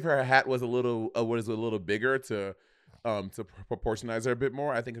think maybe if her hat was a little bigger to proportionize her a bit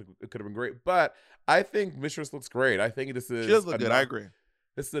more, I think it could have been great. But I think Mistress looks great. I think this is She does look good. I agree.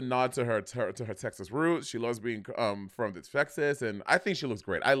 This is a nod to her Texas roots. She loves being from Texas, and I think she looks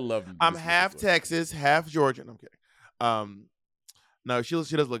great. I love. I'm half Texas, half Georgian. I'm kidding. No, she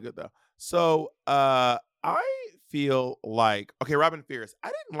does look good though. So I feel like, okay, Robin Fierce. I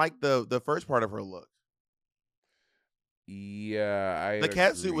didn't like the first part of her look. Yeah, the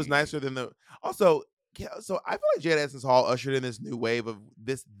cat suit was nicer than the. Also, so I feel like Jada Essence Hall ushered in this new wave of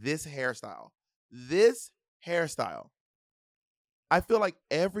this hairstyle. This hairstyle. I feel like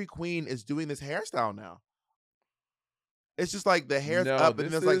every queen is doing this hairstyle now. It's just like the hair's up and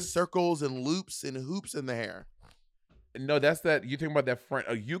there's like circles and loops and hoops in the hair. No, that's that. You're talking about that front.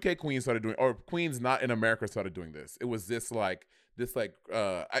 A UK queen started doing, or queens not in America started doing this. It was and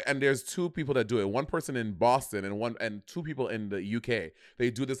there's two people that do it. One person in Boston and two people in the UK.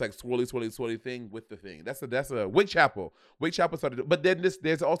 They do this like swirly thing with the thing. That's a Wig Chapel. Wig Chapel started doing, but then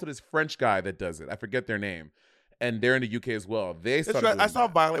there's also this French guy that does it. I forget their name. And they're in the UK as well. They started doing I saw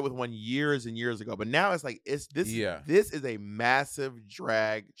that. Violet with one years and years ago, but now it's like this is a massive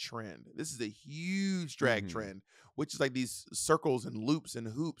drag trend. This is a huge drag trend, which is like these circles and loops and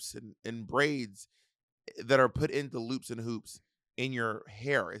hoops and braids that are put into loops and hoops in your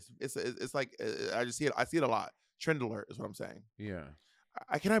hair. It's like I just see it. I see it a lot. Trend alert is what I'm saying. Yeah.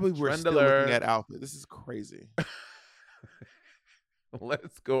 I cannot believe we're still looking at outfit. This is crazy.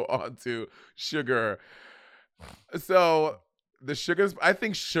 Let's go on to Sugar. So I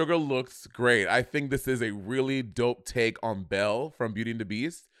think Sugar looks great. I think this is a really dope take on Belle from Beauty and the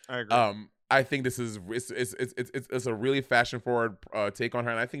Beast. I agree. I think this is it's a really fashion forward take on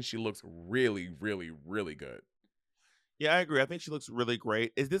her, and I think she looks really, really, really good. Yeah, I agree. I think she looks really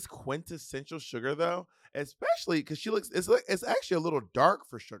great. Is this quintessential Sugar though? Especially because she looks, it's actually a little dark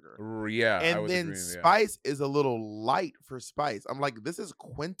for Sugar. Yeah, and then Spice is a little light for Spice. I'm like, this is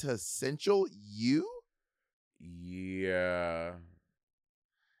quintessential you. Yeah.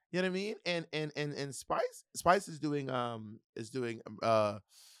 You know what I mean? And Spice is doing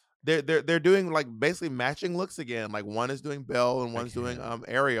they're doing like basically matching looks again. Like one is doing Belle and one's doing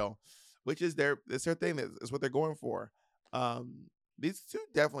Ariel, which is it's their thing. That's what they're going for. These two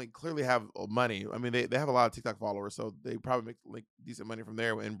definitely clearly have money. I mean, they have a lot of TikTok followers, so they probably make like decent money from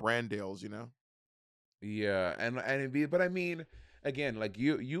there in brand deals, you know? Yeah, but I mean, again, like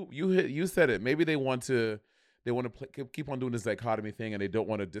you said it. Maybe they want to keep on doing this dichotomy thing, and they don't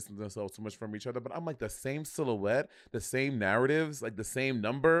want to distance themselves too much from each other. But I'm like, the same silhouette, the same narratives, like the same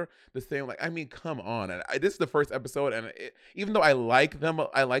number, the same, like, I mean, come on. And this is the first episode, and even though I like them,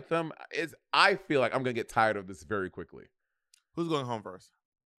 I feel like I'm gonna get tired of this very quickly. Who's going home first?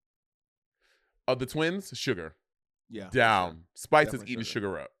 Of the twins, Sugar. Yeah. Down. Sure. Spice Definitely is eating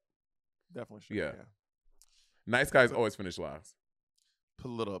Sugar up. Definitely Sugar. Yeah. Nice guys always finish last. Put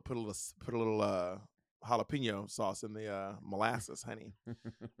a little jalapeno sauce in the molasses, honey.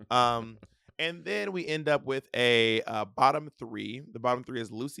 And then we end up with a bottom three. The bottom three is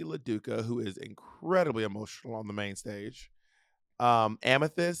Lucy LaDuca, who is incredibly emotional on the main stage.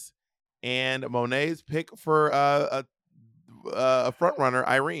 Amethyst and Monet's pick for a front runner,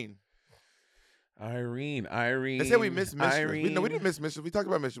 Irene. They said we missed Mistress. We didn't miss Mistress. We talked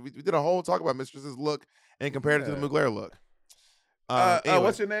about Mistress. We did a whole talk about Mistress's look and compared it to the Mugler look. Anyway.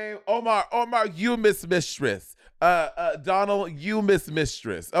 What's your name? Omar, you miss Mistress. Donald, you miss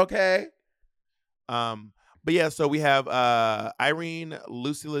Mistress. Okay. But yeah, so we have Irene,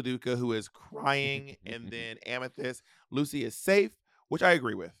 Lucy LaDuca, who is crying, and then Amethyst. Lucy is safe, which I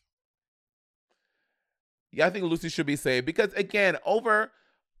agree with. Yeah, I think Lucy should be safe because, again, over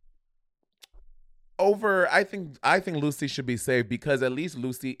over. I think Lucy should be saved because at least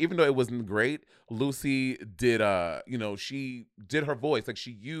Lucy, even though it wasn't great, Lucy did. She did her voice. Like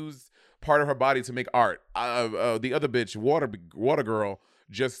she used part of her body to make art. The other bitch, water girl,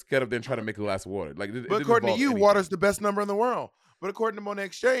 just get up there and try to make a glass of water. Like, but according to you, water's the best number in the world. But according to Monet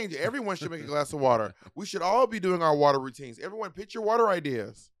Exchange, everyone should make a glass of water. We should all be doing our water routines. Everyone, pitch your water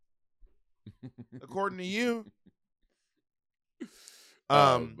ideas. According to you.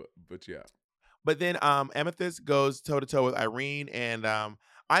 But yeah. But then Amethyst goes toe to toe with Irene, and I'm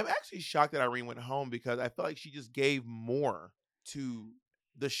actually shocked that Irene went home because I felt like she just gave more to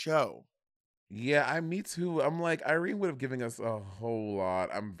the show. Yeah, me too. I'm like, Irene would have given us a whole lot.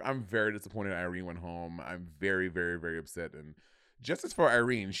 I'm very disappointed Irene went home. I'm very, very, very upset. And justice for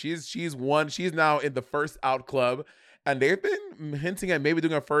Irene. She's now in the first out club. And they've been hinting at maybe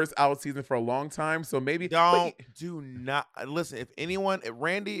doing a first out season for a long time. So maybe do not listen. If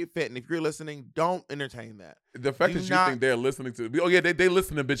Randy Fenton, if you're listening, don't entertain that. The fact that you think they're listening to, oh yeah, they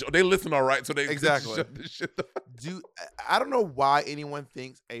listen to bitch. They listen all right. So they exactly shut this shit the fuck. I don't know why anyone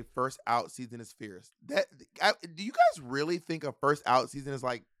thinks a first out season is fierce. Do you guys really think a first out season is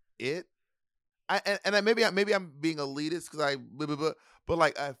like it? Maybe I'm being elitist because but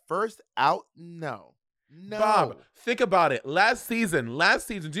like a first out, no. Bob, think about it. Last season, do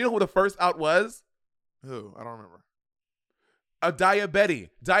you know who the first out was? Who? I don't remember. Diabetti.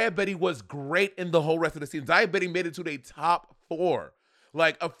 Diabetti was great in the whole rest of the season. Diabetti made it to the top 4.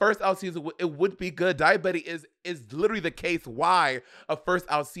 Like a first out season, it would be good. Diabetti is literally the case why a first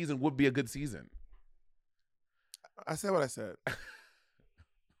out season would be a good season. I said what I said.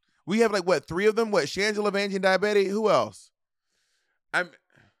 We have like what, 3 of them? What, Shangela, Vanjie, and Diabetti? Who else?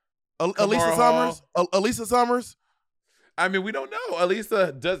 Elisa Summers? Elisa Summers? I mean, we don't know.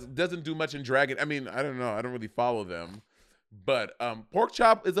 Elisa doesn't do much in Dragon. I mean, I don't know. I don't really follow them. But Pork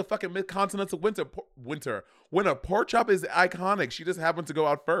Chop is a fucking mid-continental winner. Pork Chop is iconic. She just happened to go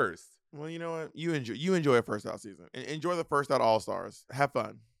out first. Well, you know what? You enjoy a first out season. Enjoy the first out All-Stars. Have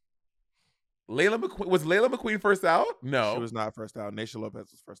fun. Layla McQueen. Was Layla McQueen first out? No. She was not first out. Naysha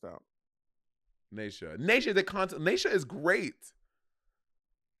Lopez was first out. Naysha is great.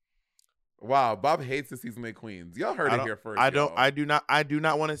 Wow, Bob hates the season 8 queens. Y'all heard it here first. I do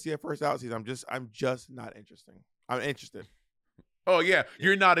not want to see a first out season. I'm just not interested. I'm interested. Oh yeah,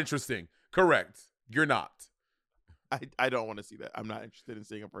 you're not interesting. Correct. You're not. I don't want to see that. I'm not interested in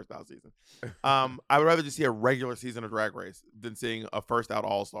seeing a first out season. I would rather just see a regular season of Drag Race than seeing a first out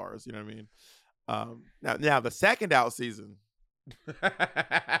All Stars. You know what I mean? Now the second out season.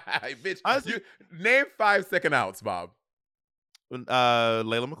 Bitch, honestly, name 5 second outs, Bob.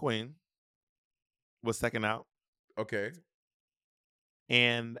 Layla McQueen was second out. Okay.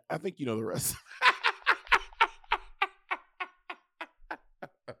 And I think you know the rest.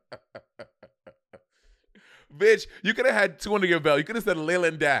 Bitch, you could have had 2 under your belt. You could have said Layla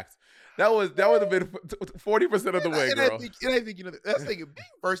and Dax. That would have been 40% of the way, girl. I think you know that's thinking being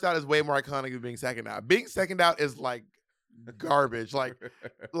first out is way more iconic than being second out. Being second out is like garbage. Like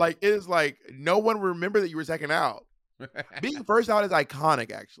it is like no one will remember that you were second out. Being first out is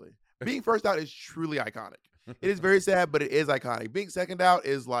iconic, actually. Being first out is truly iconic. It is very sad, but it is iconic. Being second out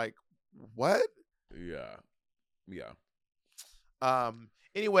is like, what? Yeah.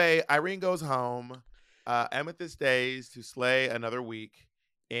 Anyway, Irene goes home. Amethyst stays to slay another week.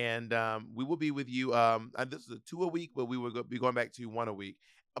 And we will be with you. And this is a 2 a week, but we will be going back to 1 a week.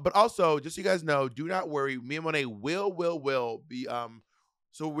 But also, just so you guys know, do not worry. Me and Monet will be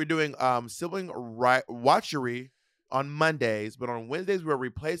so we're doing sibling watchery on Mondays, but on Wednesdays we're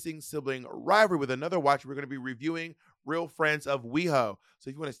replacing sibling rivalry with another watch. We're going to be reviewing Real Friends of WeHo. So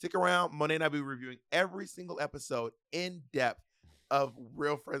if you want to stick around, Monet and I will be reviewing every single episode in depth of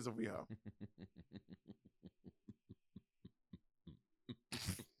Real Friends of WeHo.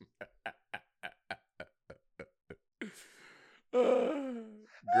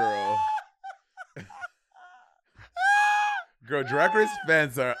 Girl, Drag Race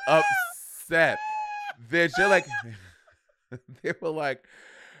fans are upset. They're like, they were like,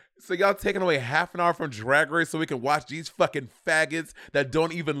 so y'all taking away half an hour from Drag Race so we can watch these fucking faggots that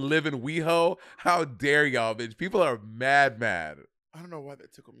don't even live in WeHo? How dare y'all, bitch? People are mad. I don't know why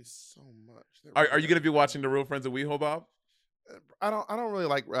that tickled me so much. Are you gonna be watching the Real Friends of WeHo, Bob? I don't really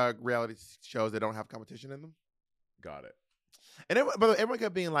like reality shows that don't have competition in them. Got it. And everyone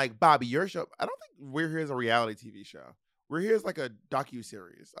kept being like, Bobby, your show. I don't think We're Here is a reality TV show. We're Here is like a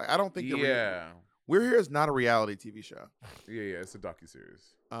docuseries. I don't think. We're Here is not a reality TV show. Yeah, it's a docuseries.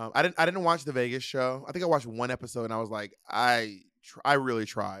 I didn't watch the Vegas show. I think I watched 1 episode and I was like, I really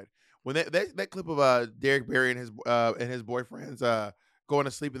tried. When that clip of Derek Barry and his boyfriends going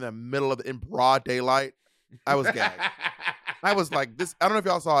to sleep in the middle in broad daylight. I was gagged. I was like, this. I don't know if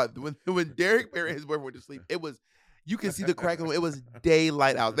y'all saw it. When Derek Barry and his boyfriend went to sleep, it was, you can see the crack in them. It was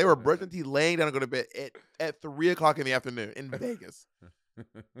daylight out. They were brushing teeth, laying down and going to bed at 3 o'clock in the afternoon in Vegas.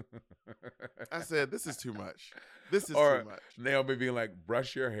 I said, this is too much. This is too much. Naomi being like,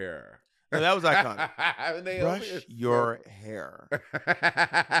 brush your hair. And that was iconic. Brush your hair.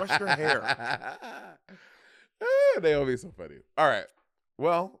 Brush your hair. Naomi's so funny. All right.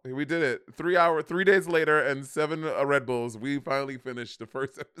 Well, we did it. 3 days later and 7 Red Bulls, we finally finished the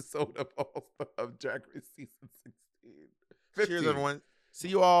first episode of Drag Race season 16. 15. Cheers, everyone. See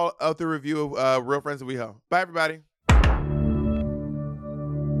you all out the review of Real Friends of WeHo. Bye, everybody.